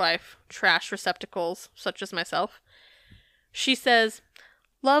sister wife trash receptacles, such as myself. She says,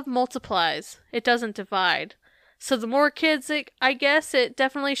 love multiplies. It doesn't divide. So the more kids, I guess, it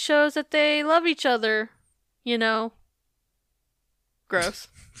definitely shows that they love each other. Gross.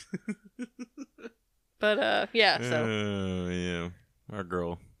 But, yeah, so. Yeah. Our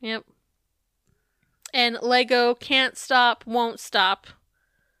girl. Yep. And Lego can't stop, won't stop.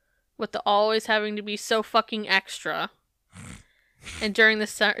 With the always having to be so fucking extra. And during the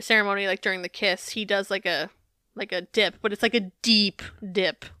ceremony, like during the kiss, he does like a dip, but it's like a deep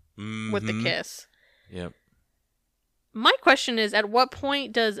dip with the kiss. Yep. My question is, at what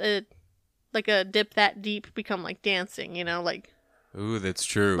point does a dip that deep become like dancing, like... Ooh, that's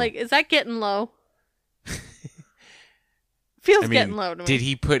true. Like, is that getting low? Feels getting low to me. Did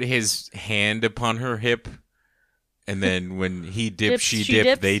he put his hand upon her hip? And then when he dipped, she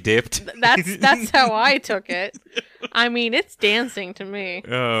dipped, they dipped? That's how I took it. I mean, it's dancing to me.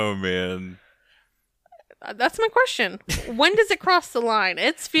 Oh, man. That's my question. When does it cross the line?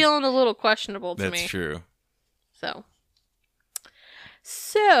 It's feeling a little questionable to me. That's true.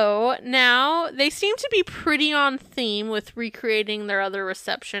 So now they seem to be pretty on theme with recreating their other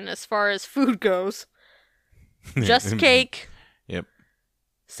reception as far as food goes. Just cake. Yep.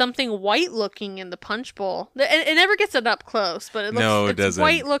 Something white looking in the punch bowl. It never gets it up close, but it looks it doesn't.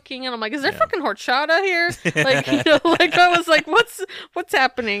 White looking, and I'm like, is there fucking horchata here? Like, like I was like, what's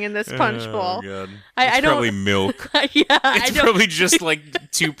happening in this punch bowl? God. I don't probably milk. It's probably just like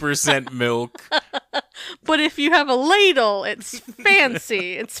 2% milk. But if you have a ladle, it's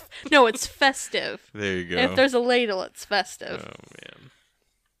fancy. It's festive. There you go. If there's a ladle, it's festive. Oh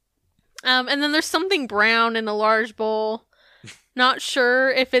man. And then there's something brown in a large bowl. Not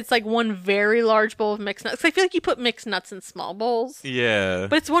sure if it's like one very large bowl of mixed nuts. 'Cause I feel like you put mixed nuts in small bowls. Yeah.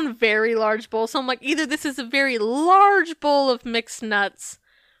 But it's one very large bowl. So I'm like, either this is a very large bowl of mixed nuts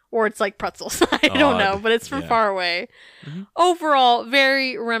or it's like pretzels. I don't know, but it's from far away. Mm-hmm. Overall,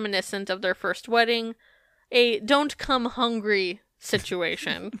 very reminiscent of their first wedding. A don't come hungry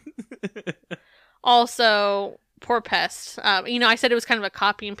situation. Also... Poor Pest. I said it was kind of a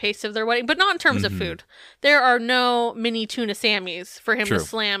copy and paste of their wedding, but not in terms of food. There are no mini tuna Sammies for him to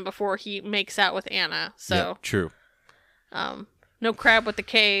slam before he makes out with Anna. So true. No crab with the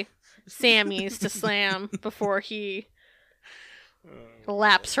K Sammies to slam before he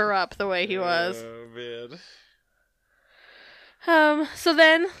laps her up the way he was. Oh man. So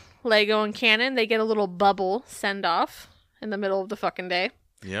then Lego and Cannon, they get a little bubble send off in the middle of the fucking day.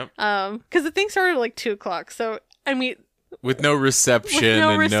 Yep. Because the thing started at like 2:00. So I mean, with no reception, with no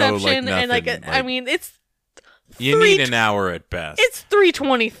and reception, no like nothing. and like, I mean, it's you need an hour at best. It's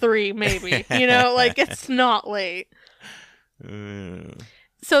 3:23, maybe. You know, like it's not late.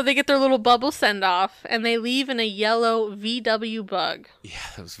 So they get their little bubble send off, and they leave in a yellow VW Bug. Yeah,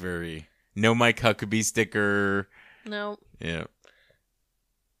 that was very no Mike Huckabee sticker. No. Yeah.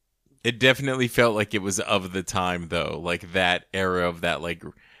 It definitely felt like it was of the time, though. Like that era of that, like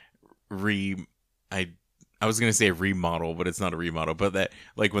I was gonna say remodel, but it's not a remodel. But that,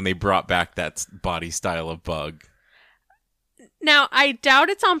 like, when they brought back that body style of Bug. Now, I doubt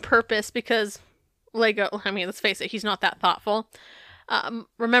it's on purpose because Lego, I mean, let's face it, he's not that thoughtful.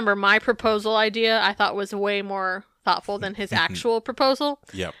 Remember, my proposal idea I thought was way more thoughtful than his actual proposal.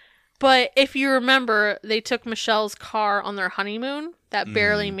 Yep. But if you remember, they took Michelle's car on their honeymoon that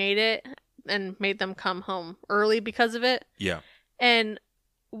barely made it and made them come home early because of it. Yeah. And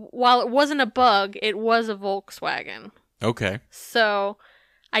while it wasn't a Bug, it was a Volkswagen. Okay. So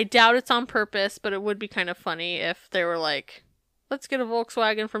I doubt it's on purpose, but it would be kind of funny if they were like, let's get a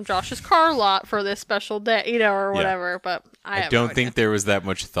Volkswagen from Josh's car lot for this special day, you know, or whatever. Yeah. But I don't think there was that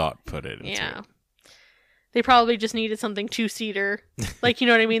much thought put into it. They probably just needed something 2-seater. Like, you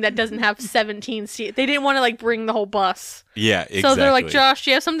know what I mean? That doesn't have 17 seats. They didn't want to, like, bring the whole bus. Yeah, exactly. So they're like, Josh,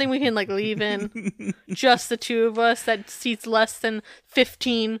 do you have something we can, like, leave in? Just the two of us that seats less than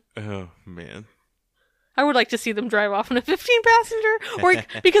 15. Oh, man. I would like to see them drive off in a 15-passenger. Or,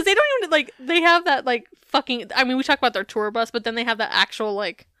 because they don't even, like, they have that, like, fucking, I mean, we talk about their tour bus, but then they have that actual,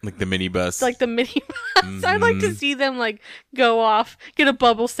 like the minibus. Like the minibus. Mm-hmm. I'd like to see them, like, go off, get a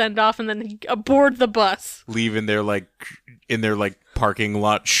bubble send off, and then aboard the bus. Leave in their parking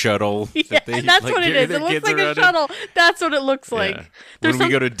lot shuttle. Yeah, that's what it is. It looks like a shuttle. That's what it looks like. When we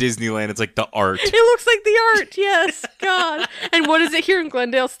go to Disneyland, it's like the art. It looks like the art, yes. God. And what is it here in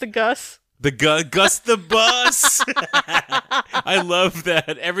Glendale? It's the Gus. The Gus the bus. I love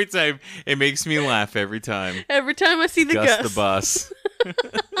that. Every time it makes me laugh. Every time I see the Gus the bus.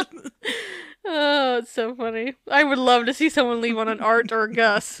 Oh, it's so funny. I would love to see someone leave on an Art or a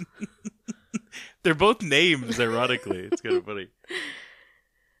Gus. They're both names, ironically. It's kind of funny.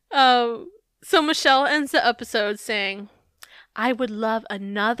 So Michelle ends the episode saying, "I would love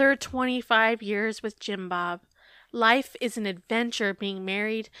another 25 years with Jim Bob. Life is an adventure being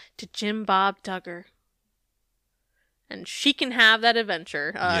married to Jim Bob Duggar." And she can have that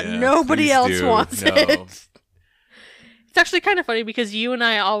adventure. Nobody else wants it. It's actually kind of funny because you and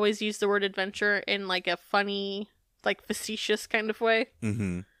I always use the word adventure in like a funny, like facetious kind of way.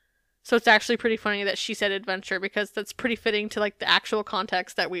 Mm-hmm. So it's actually pretty funny that she said adventure because that's pretty fitting to like the actual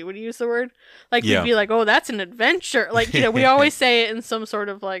context that we would use the word. Like we'd be like, oh, that's an adventure. Like, you know, we always say it in some sort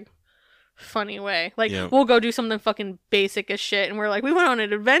of like funny way. Like we'll go do something fucking basic as shit and we're like, we went on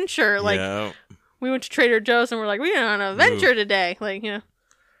an adventure. Like we went to Trader Joe's and we're like, we went on an adventure today. Like, you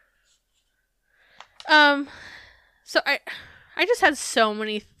know. So I just had so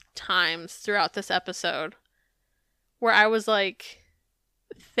many times throughout this episode where I was like,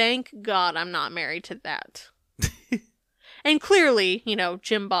 thank God I'm not married to that. And clearly, you know,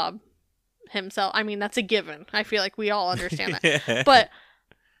 Jim Bob himself, I mean, that's a given. I feel like we all understand that. But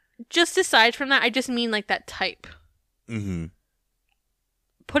just aside from that, I just mean like that type. Mm-hmm.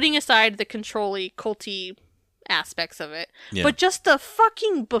 Putting aside the control-y, culty aspects of it. Yeah. But just the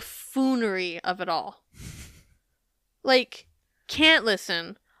fucking buffoonery of it all. Like, can't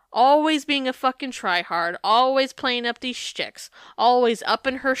listen. Always being a fucking tryhard. Always playing up these shticks. Always up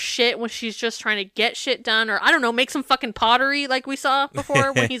in her shit when she's just trying to get shit done. Or, I don't know, make some fucking pottery like we saw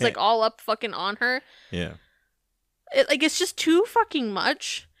before when he's like all up fucking on her. Yeah. It's just too fucking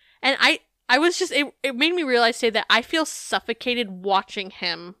much. And I was just, it made me realize today that I feel suffocated watching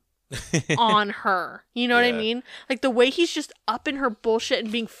him on her. You know what I mean? Like the way he's just up in her bullshit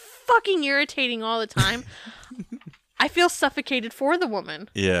and being fucking irritating all the time. I feel suffocated for the woman.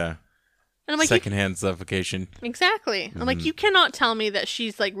 Yeah. And I'm like, secondhand suffocation. Exactly. Mm-hmm. I'm like, you cannot tell me that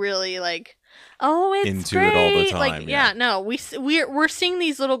she's like really like, oh, it's into great. It all the time. Like, no, we're seeing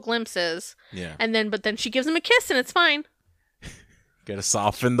these little glimpses. Yeah. And but then she gives him a kiss and it's fine. Gotta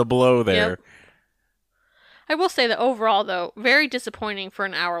soften the blow there. Yep. I will say that overall, though, very disappointing for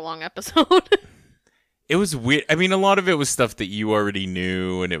an hour-long episode. It was weird. I mean, a lot of it was stuff that you already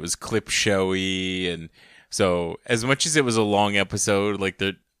knew, and it was clip showy, and so as much as it was a long episode, like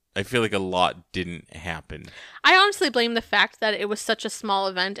I feel like a lot didn't happen. I honestly blame the fact that it was such a small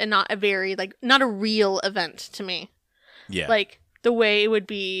event and not a real event to me. Yeah. Like, the way it would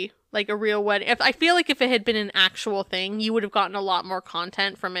be like a real wedding. I feel like if it had been an actual thing, you would have gotten a lot more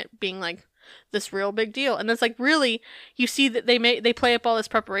content from it being like, this real big deal. And it's like, really, you see that they play up all this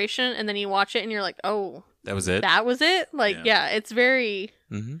preparation, and then you watch it and you're like, oh, That was it? that was it? Like, yeah, it's very,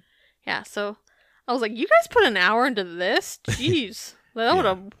 Mm-hmm. yeah. So I was like, you guys put an hour into this? Jeez.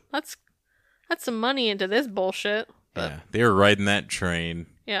 That's some money into this bullshit. But, Yeah, they were riding that train.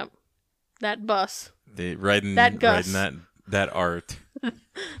 yeah. That bus. They riding That Gus. that art.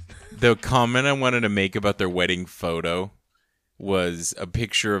 The comment I wanted to make about their wedding photo was a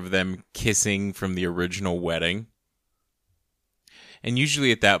picture of them kissing from the original wedding. And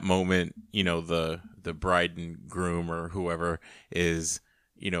usually at that moment, you know, the bride and groom or whoever is,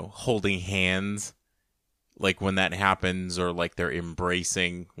 you know, holding hands, like when that happens, or like they're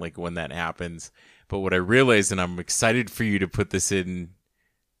embracing, like when that happens. But what I realized, and I'm excited for you to put this in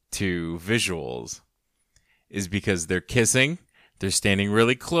to visuals, is because they're kissing, they're standing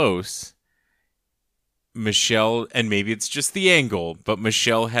really close. Michelle, and maybe it's just the angle, but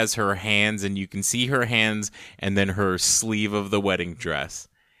Michelle has her hands, and you can see her hands and then her sleeve of the wedding dress.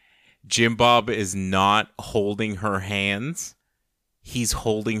 Jim Bob is not holding her hands. He's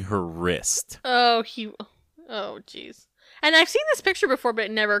holding her wrist. Oh, jeez. And I've seen this picture before, but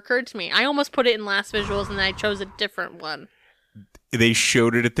it never occurred to me. I almost put it in last visuals, and then I chose a different one. They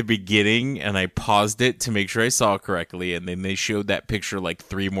showed it at the beginning, and I paused it to make sure I saw it correctly, and then they showed that picture like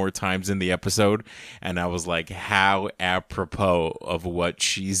 3 more times in the episode, and I was like, how apropos of what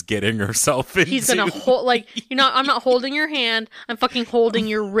she's getting herself into. He's gonna hold, like, I'm not holding your hand, I'm fucking holding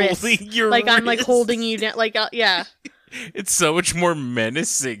your wrist. I'm like holding you down, like, yeah. It's so much more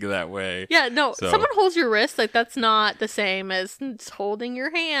menacing that way. Yeah, no, someone holds your wrist, like, that's not the same as holding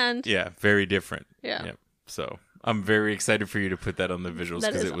your hand. Yeah, very different. Yeah. Yep. So I'm very excited for you to put that on the visuals,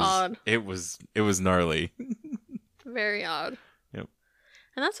 That because is odd. It was gnarly. Very odd. Yep.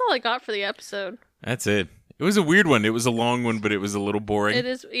 And that's all I got for the episode. That's it. It was a weird one. It was a long one, but it was a little boring. It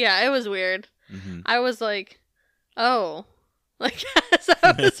is, yeah, it was weird. Mm-hmm. I was like, oh, like,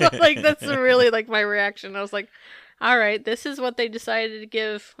 so like, that's really like my reaction. I was like, all right, this is what they decided to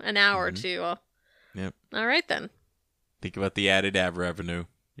give an hour to. Yep. All right then. Think about the added ad revenue,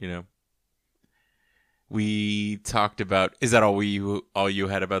 you know. We talked about, is that all you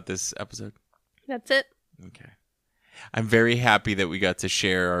had about this episode? That's it. Okay. I'm very happy that we got to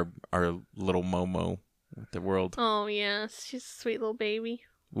share our little Momo with the world. Oh, yes. She's a sweet little baby.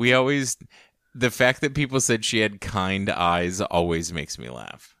 The fact that people said she had kind eyes always makes me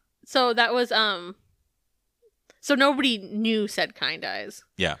laugh. So that was, so nobody knew said kind eyes.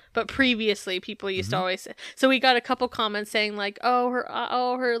 Yeah. But previously people used to always say, so we got a couple comments saying like, oh,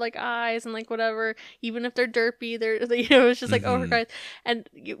 her like eyes and like whatever, even if they're derpy, they're, it's just like, oh, her eyes. And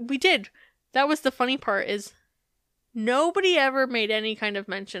we did. That was the funny part, is nobody ever made any kind of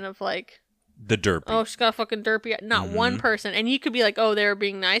mention of like, the derpy. oh, she's got a fucking derpy. Not one person. And you could be like, oh, they're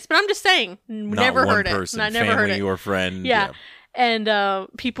being nice. But I'm just saying, never heard it. Person, I never family heard it. or friend. Yeah. And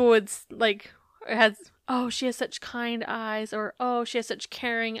people would like, oh, she has such kind eyes, or oh, she has such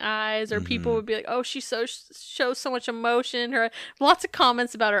caring eyes, or people would be like, oh, she shows so much emotion. Her lots of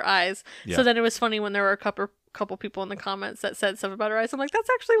comments about her eyes. Yeah. So then it was funny when there were a couple people in the comments that said stuff about her eyes. I'm like, that's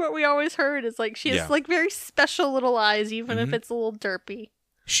actually what we always heard, is like she has like very special little eyes, even if it's a little derpy.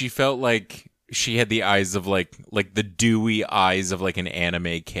 She felt like she had the eyes of like the dewy eyes of like an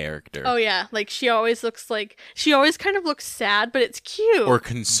anime character. Oh yeah, like she always kind of looks sad, but it's cute. Or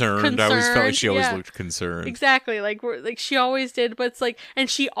concerned. I always felt like she always looked concerned. Exactly, like she always did, but it's like, and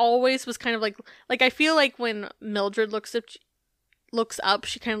she always was kind of like I feel like when Mildred looks up,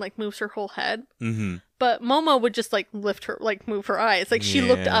 she kind of like moves her whole head. Mm-hmm. But Momo would just like move her eyes. Like she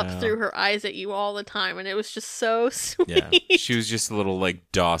looked up through her eyes at you all the time, and it was just so sweet. Yeah, she was just a little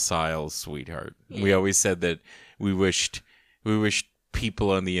like docile sweetheart. Yeah. We always said that we wished people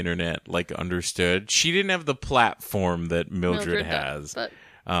on the internet like understood. She didn't have the platform that Mildred has,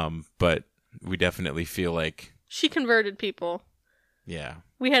 but we definitely feel like she converted people. Yeah,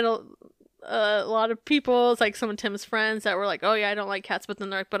 we had a lot of people. It's like some of Tim's friends that were like, "Oh yeah, I don't like cats," but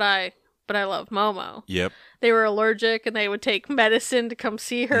then they're like, "But I love Momo." Yep. They were allergic, and they would take medicine to come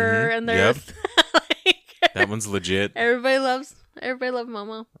see her, and there's like, that one's legit. Everybody loved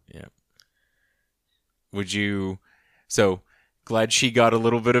Momo. Yeah. So glad she got a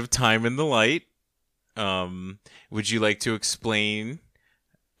little bit of time in the light. Would you like to explain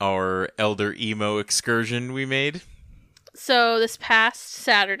our Elder Emo excursion we made? So this past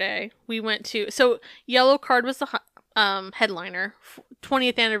Saturday, we went to... So Yellow Card was the headliner.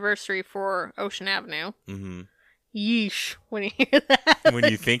 20th anniversary for Ocean Avenue. Mm-hmm. Yeesh, when you hear that. When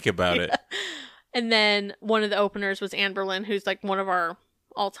you think about it. And then one of the openers was Anne Boleyn, who's like one of our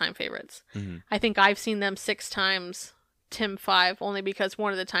all-time favorites. Mm-hmm. I think I've seen them 6 times. Tim 5, only because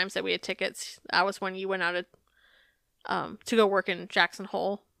one of the times that we had tickets, that was when you went out to go work in Jackson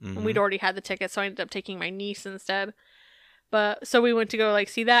Hole. And we'd already had the tickets, so I ended up taking my niece instead. But so we went to go like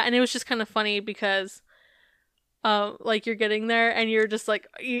see that, and it was just kind of funny because like you're getting there and you're just like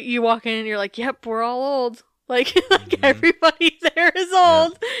you walk in and you're like, yep, we're all old. Like everybody there is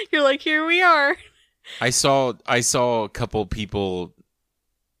old. Yeah. You're like, here we are. I saw a couple people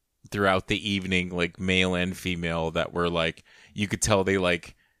throughout the evening, like male and female, that were like, you could tell they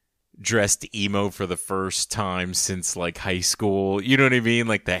like dressed emo for the first time since like high school. You know what I mean?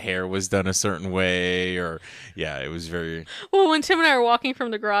 Like the hair was done a certain way, or yeah, it was very. Well, when Tim and I were walking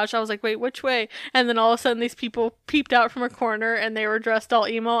from the garage, I was like, wait, which way? And then all of a sudden these people peeped out from a corner and they were dressed all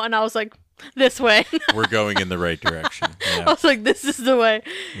emo, and I was like, this way. We're going in the right direction. Yeah. I was like, this is the way.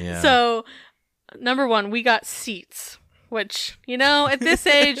 Yeah. So, number one, we got seats, which, you know, at this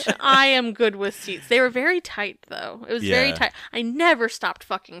age, I am good with seats. They were very tight, though. It was very tight. I never stopped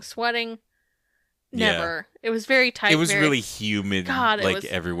fucking sweating. Never. Yeah. It was very tight. It was really humid, God, like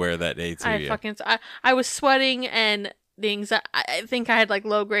everywhere that day, too. I was sweating, and I think I had like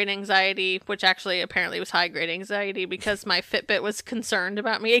low grade anxiety, which actually apparently was high grade anxiety because my Fitbit was concerned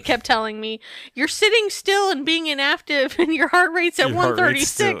about me. It kept telling me, you're sitting still and being inactive and your heart rate's at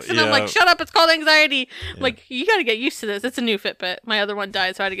 136. And I'm like, shut up, it's called anxiety. Yeah. Like, you gotta get used to this. It's a new Fitbit. My other one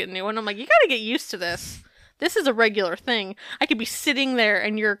died, so I had to get a new one. I'm like, you gotta get used to this. This is a regular thing. I could be sitting there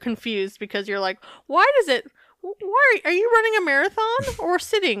and you're confused because you're like, why are you running a marathon or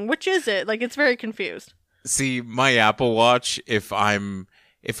sitting? Which is it? Like, it's very confused. See, my Apple Watch, if I'm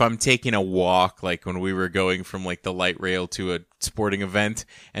taking a walk, like when we were going from like the light rail to a sporting event,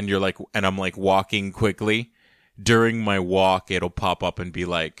 and I'm like walking quickly, during my walk, it'll pop up and be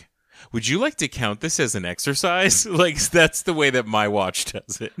like, would you like to count this as an exercise? Like, that's the way that my watch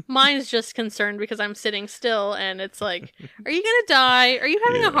does it. Mine's just concerned because I'm sitting still, and it's like, are you gonna die? Are you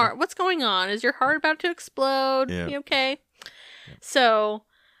having a heart? What's going on? Is your heart about to explode? You okay? Yeah. So...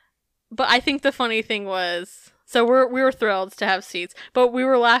 But I think the funny thing was, so we were thrilled to have seats, but we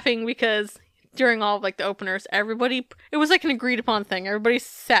were laughing because during all of like the openers, it was like an agreed upon thing. Everybody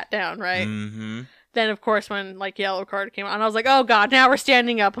sat down, right? Mm-hmm. Then of course when like Yellow Card came on, I was like, oh god, now we're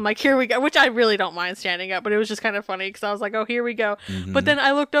standing up. I'm like, here we go, which I really don't mind standing up, but it was just kind of funny because I was like, oh, here we go. Mm-hmm. But then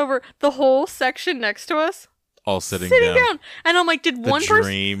I looked over, the whole section next to us, all sitting down. And I'm like, did one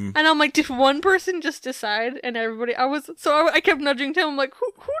person just decide? And everybody, I kept nudging Tim. I'm like,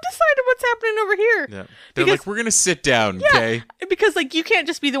 who decided what's happening over here? Yeah. They're like, we're going to sit down, okay? Because like, you can't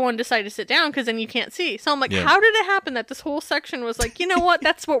just be the one decide to sit down because then you can't see. So I'm like, how did it happen that this whole section was like, you know what?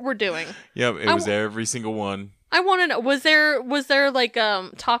 That's what we're doing. Yep. It was every single one. I want to know, was there like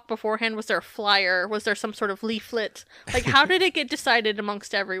talk beforehand? Was there a flyer? Was there some sort of leaflet? Like, how did it get decided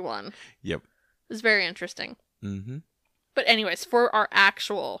amongst everyone? Yep. It was very interesting. Mm-hmm. But anyways, for our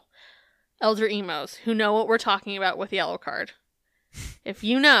actual elder emos who know what we're talking about with Yellow Card, if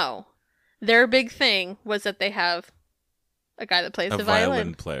you know, their big thing was that they have a guy that plays the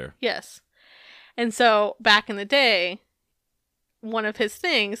violin player. Yes. And so back in the day, one of his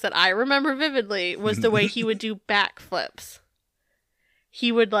things that I remember vividly was the way he would do backflips.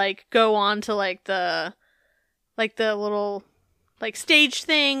 He would like go on to like the little like stage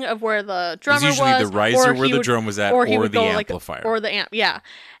thing of where the drummer was. Usually the riser where the drum was at, or the amplifier. Or the amp, yeah.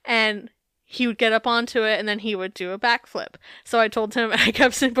 And he would get up onto it and then he would do a backflip. So I told him, I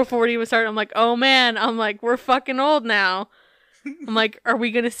kept saying before he would start, I'm like, oh man, we're fucking old now. I'm like, are we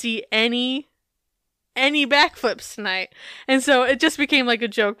going to see any backflips tonight? And so it just became like a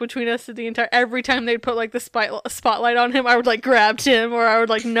joke between us every time they'd put like the spotlight on him, I would like grab Tim or I would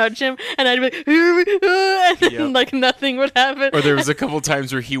like nudge him and I'd be like, and then like nothing would happen. Or there was a couple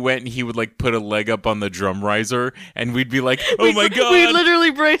times where he went and he would like put a leg up on the drum riser and we'd be like, oh my god, we'd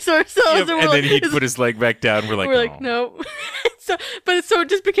literally brace ourselves. Yep. And then he'd put his leg back down. We're like, nope. So it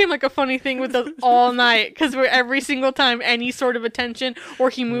just became like a funny thing with us all night because every single time any sort of attention or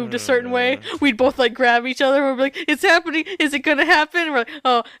he moved a certain way, we'd both like grab each other. We'd be like, it's happening. Is it gonna happen? And we're like,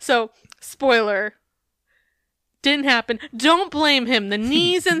 oh, so spoiler. Didn't happen. Don't blame him. The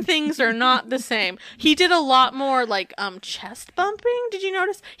knees and things are not the same. He did a lot more like chest bumping. Did you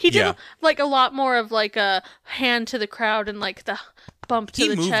notice? He did like a lot more of like a hand to the crowd and like the bump to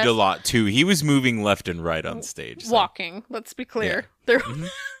the chest. He moved a lot too. He was moving left and right on stage. So. Walking. Let's be clear. Yeah.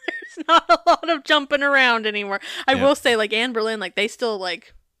 There's not a lot of jumping around anymore. I will say like Anne Boleyn, like they still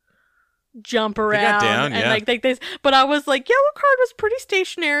like jump around. They got down, and like they but I was like, Yellow Card was pretty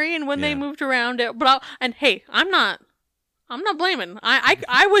stationary, and when they moved around it, hey, I'm not I'm not blaming.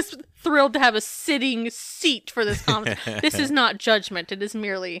 I was thrilled to have a sitting seat for this comment. This is not judgment. It is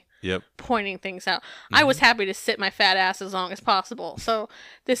merely pointing things out. I was happy to sit my fat ass as long as possible. So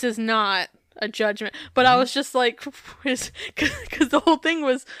this is not a judgment. But I was just like, because the whole thing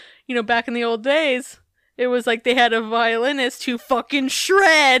was, back in the old days, it was like they had a violinist who fucking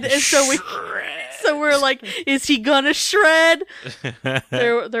shred. And so we're like, is he gonna shred?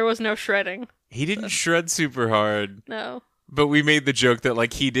 There was no shredding. He didn't shred super hard. No. But we made the joke that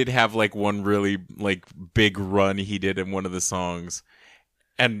like he did have like one really like big run he did in one of the songs.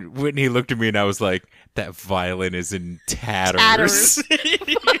 And Whitney looked at me and I was like, that violin is in tatters. Fucking,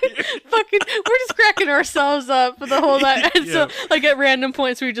 we're just cracking ourselves up for the whole night. And so like at random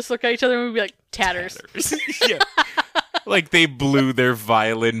points we just look at each other and we'd be like, tatters. Yeah. Like they blew their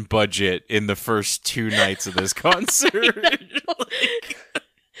violin budget in the first 2 nights of this concert.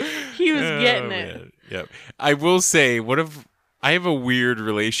 He was getting it. Man. Yep. I will say, I have a weird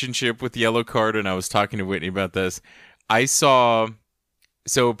relationship with Yellowcard, and I was talking to Whitney about this.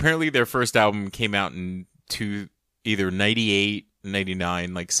 So apparently their first album came out in either 98,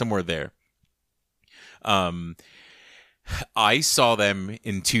 99, like somewhere there. I saw them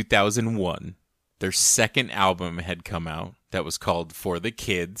in 2001. Their second album had come out that was called For the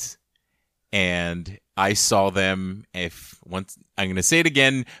Kids. And I saw them, I'm going to say it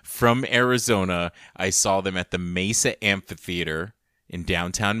again, from Arizona. I saw them at the Mesa Amphitheater in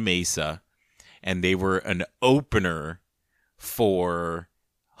downtown Mesa. And they were an opener for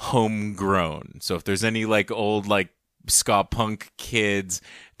Homegrown. So if there's any like old like ska punk kids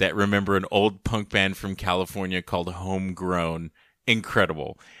that remember an old punk band from California called Homegrown,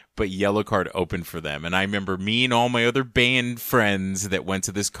 incredible. But Yellowcard opened for them. And I remember me and all my other band friends that went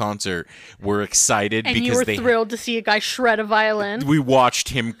to this concert were excited and because you were thrilled to see a guy shred a violin. We watched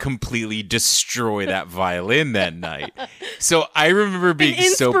him completely destroy that violin that night. So I remember being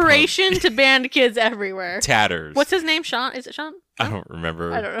so pumped. Inspiration to band kids everywhere. Tatters. What's his name? Sean? Is it Sean? I don't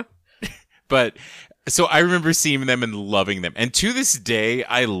remember. I don't know. But so I remember seeing them and loving them. And to this day,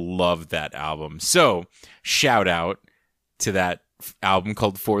 I love that album. So shout out to that album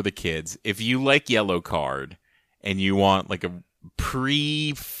called For the Kids. If you like Yellowcard and you want like a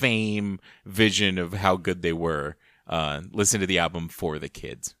pre-fame vision of how good they were, listen to the album For the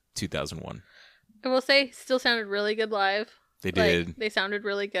Kids, 2001. I will say, still sounded really good live. They did. Like, they sounded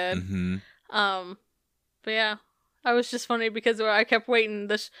really good. Mm-hmm. But yeah, I was just funny because I kept waiting.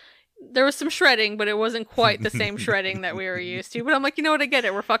 There was some shredding, but it wasn't quite the same shredding that we were used to. But I'm like, you know what? I get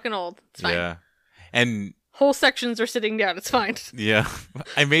it. We're fucking old. It's fine. Yeah. And whole sections are sitting down. It's fine. Yeah.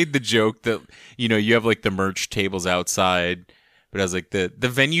 I made the joke that, you have like the merch tables outside, but I was like, the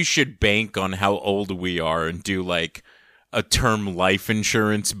venue should bank on how old we are and do like a term life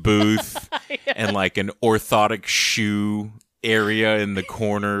insurance booth and like an orthotic shoe area in the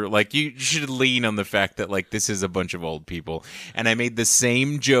corner. Like you should lean on the fact that like this is a bunch of old people. And I made the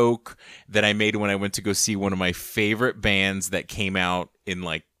same joke that I made when I went to go see one of my favorite bands that came out in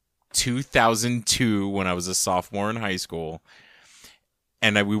like 2002 when I was a sophomore in high school.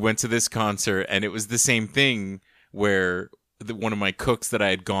 And we went to this concert and it was the same thing where one of my cooks that I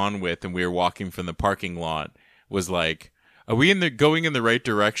had gone with and we were walking from the parking lot was like, are we going in the right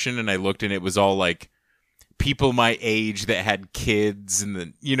direction? And I looked and it was all like people my age that had kids and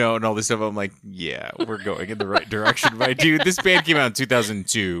and all this stuff. I'm like, yeah, we're going in the right direction. My dude, this band came out in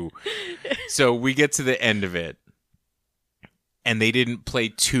 2002. So we get to the end of it and they didn't play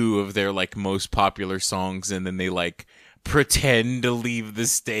 2 of their like most popular songs. And then they like pretend to leave the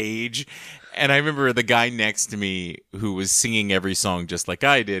stage. And I remember the guy next to me who was singing every song just like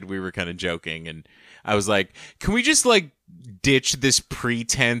I did. We were kind of joking and I was like, can we just like ditch this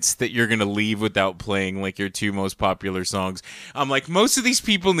pretense that you're gonna leave without playing like your 2 most popular songs? I'm like, most of these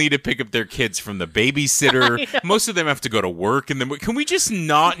people need to pick up their kids from the babysitter. Most of them have to go to work, and then can we just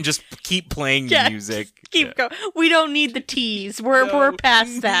not and just keep playing music? Keep going. We don't need the tease. We're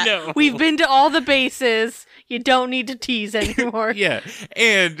past that. No. We've been to all the bases. You don't need to tease anymore. Yeah,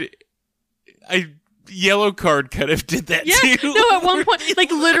 and Yellowcard kind of did that too. No, at one point, like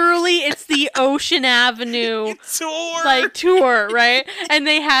literally, it's the Ocean Avenue tour, right? And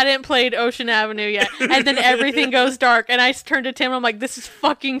they hadn't played Ocean Avenue yet, and then everything goes dark. And I turned to Tim, I'm like, "This is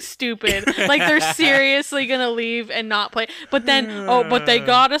fucking stupid. Like they're seriously gonna leave and not play." But then, but they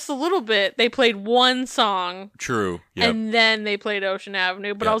got us a little bit. They played one song. True. Yep. And then they played Ocean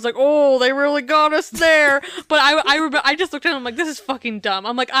Avenue. But I was like, "Oh, they really got us there." But I just looked at them like, "This is fucking dumb."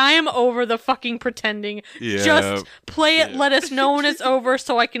 I'm like, I am over the fucking pretending. Yeah. Just play it, let us know when it's over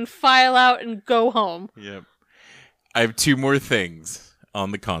so I can file out and go home. Yep. I have 2 more things on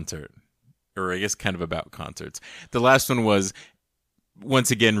the concert. or I guess kind of about concerts. The last one was,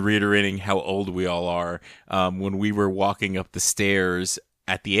 once again, reiterating how old we all are. When we were walking up the stairs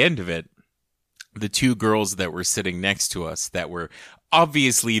at the end of it, the two girls that were sitting next to us that were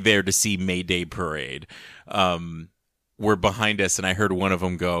obviously there to see May Day Parade were behind us, and I heard one of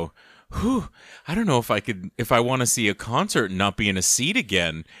them go, "Whew, I don't know if I want to see a concert and not be in a seat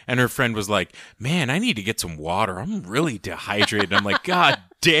again." And her friend was like, "Man, I need to get some water. I'm really dehydrated." I'm like, "God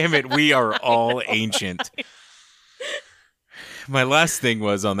damn it, we are all ancient." My last thing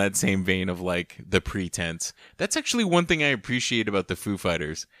was on that same vein of like the pretense. That's actually one thing I appreciate about the Foo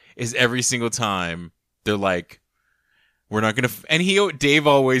Fighters is every single time they're like, we're not going to, and Dave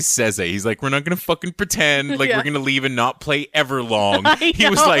always says it. He's like, we're not going to fucking pretend like we're going to leave and not play ever long. He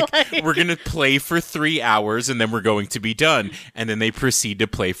was like, we're going to play for 3 hours and then we're going to be done. And then they proceed to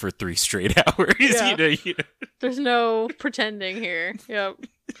play for 3 straight hours. Yeah. You know? There's no pretending here. Yep.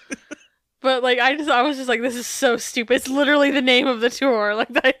 But like, I was just like, this is so stupid. It's literally the name of the tour.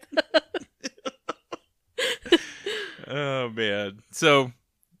 Like that. Oh man. So,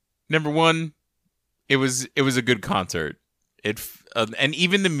 number one, it was a good concert. And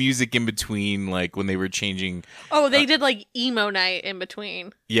even the music in between, like when they were changing. Oh, they did like emo night in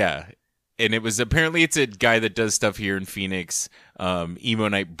between. Yeah, and it was apparently it's a guy that does stuff here in Phoenix, emo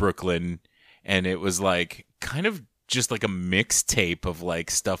night Brooklyn, and it was like kind of just like a mixtape of like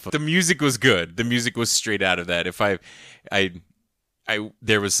stuff. The music was good. The music was straight out of that.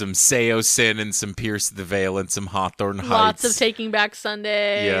 There was some Seosin and some Pierce the Veil and some Hawthorne Heights. Lots of Taking Back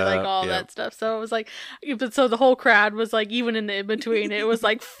Sunday, like all that stuff. So it was like, but so the whole crowd was like, even in the in between, it was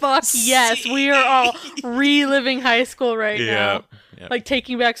like, fuck yes, we are all reliving high school right now. Yep. Like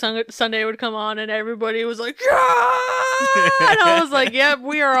Taking Back Sunday would come on, and everybody was like, yeah! And I was like, yep,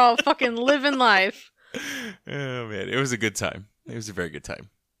 we are all fucking living life. Oh man, it was a good time. It was a very good time.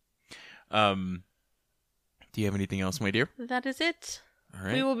 Do you have anything else, my dear? That is it. All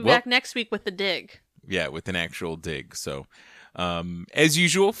right. We will be back next week with the dig. Yeah, with an actual dig. So, as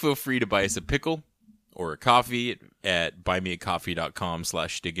usual, feel free to buy us a pickle or a coffee at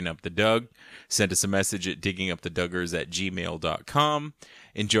buymeacoffee.com/diggingupthedug. Send us a message at digginguptheduggers@gmail.com.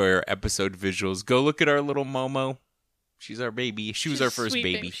 Enjoy our episode visuals. Go look at our little Momo. She's our baby. She's our first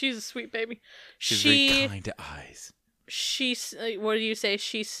baby. She's a sweet baby. She's very kind to eyes. What do you say?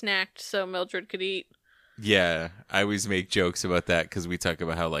 She snacked so Mildred could eat. Yeah, I always make jokes about that because we talk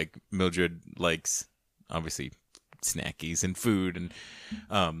about how like Mildred likes obviously snackies and food, and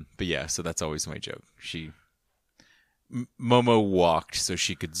but yeah, so that's always my joke. Momo walked so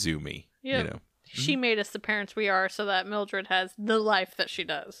she could zoo me. Yep. You know, she made us the parents we are so that Mildred has the life that she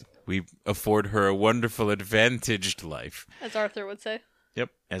does. We afford her a wonderful, advantaged life, as Arthur would say. Yep,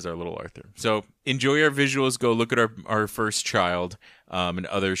 as our little Arthur. So enjoy our visuals. Go look at our first child and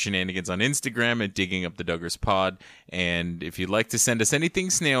other shenanigans on Instagram at Digging Up the Duggars Pod. And if you'd like to send us anything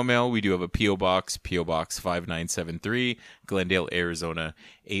snail mail, we do have a P.O. Box 5973, Glendale, Arizona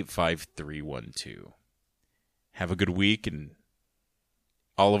 85312. Have a good week, and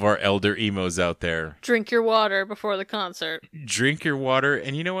all of our elder emos out there, drink your water before the concert. Drink your water,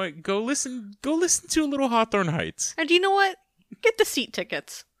 and you know what? Go listen to a little Hawthorne Heights. And you know what? Get the seat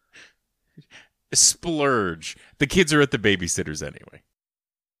tickets. Splurge. The kids are at the babysitters anyway.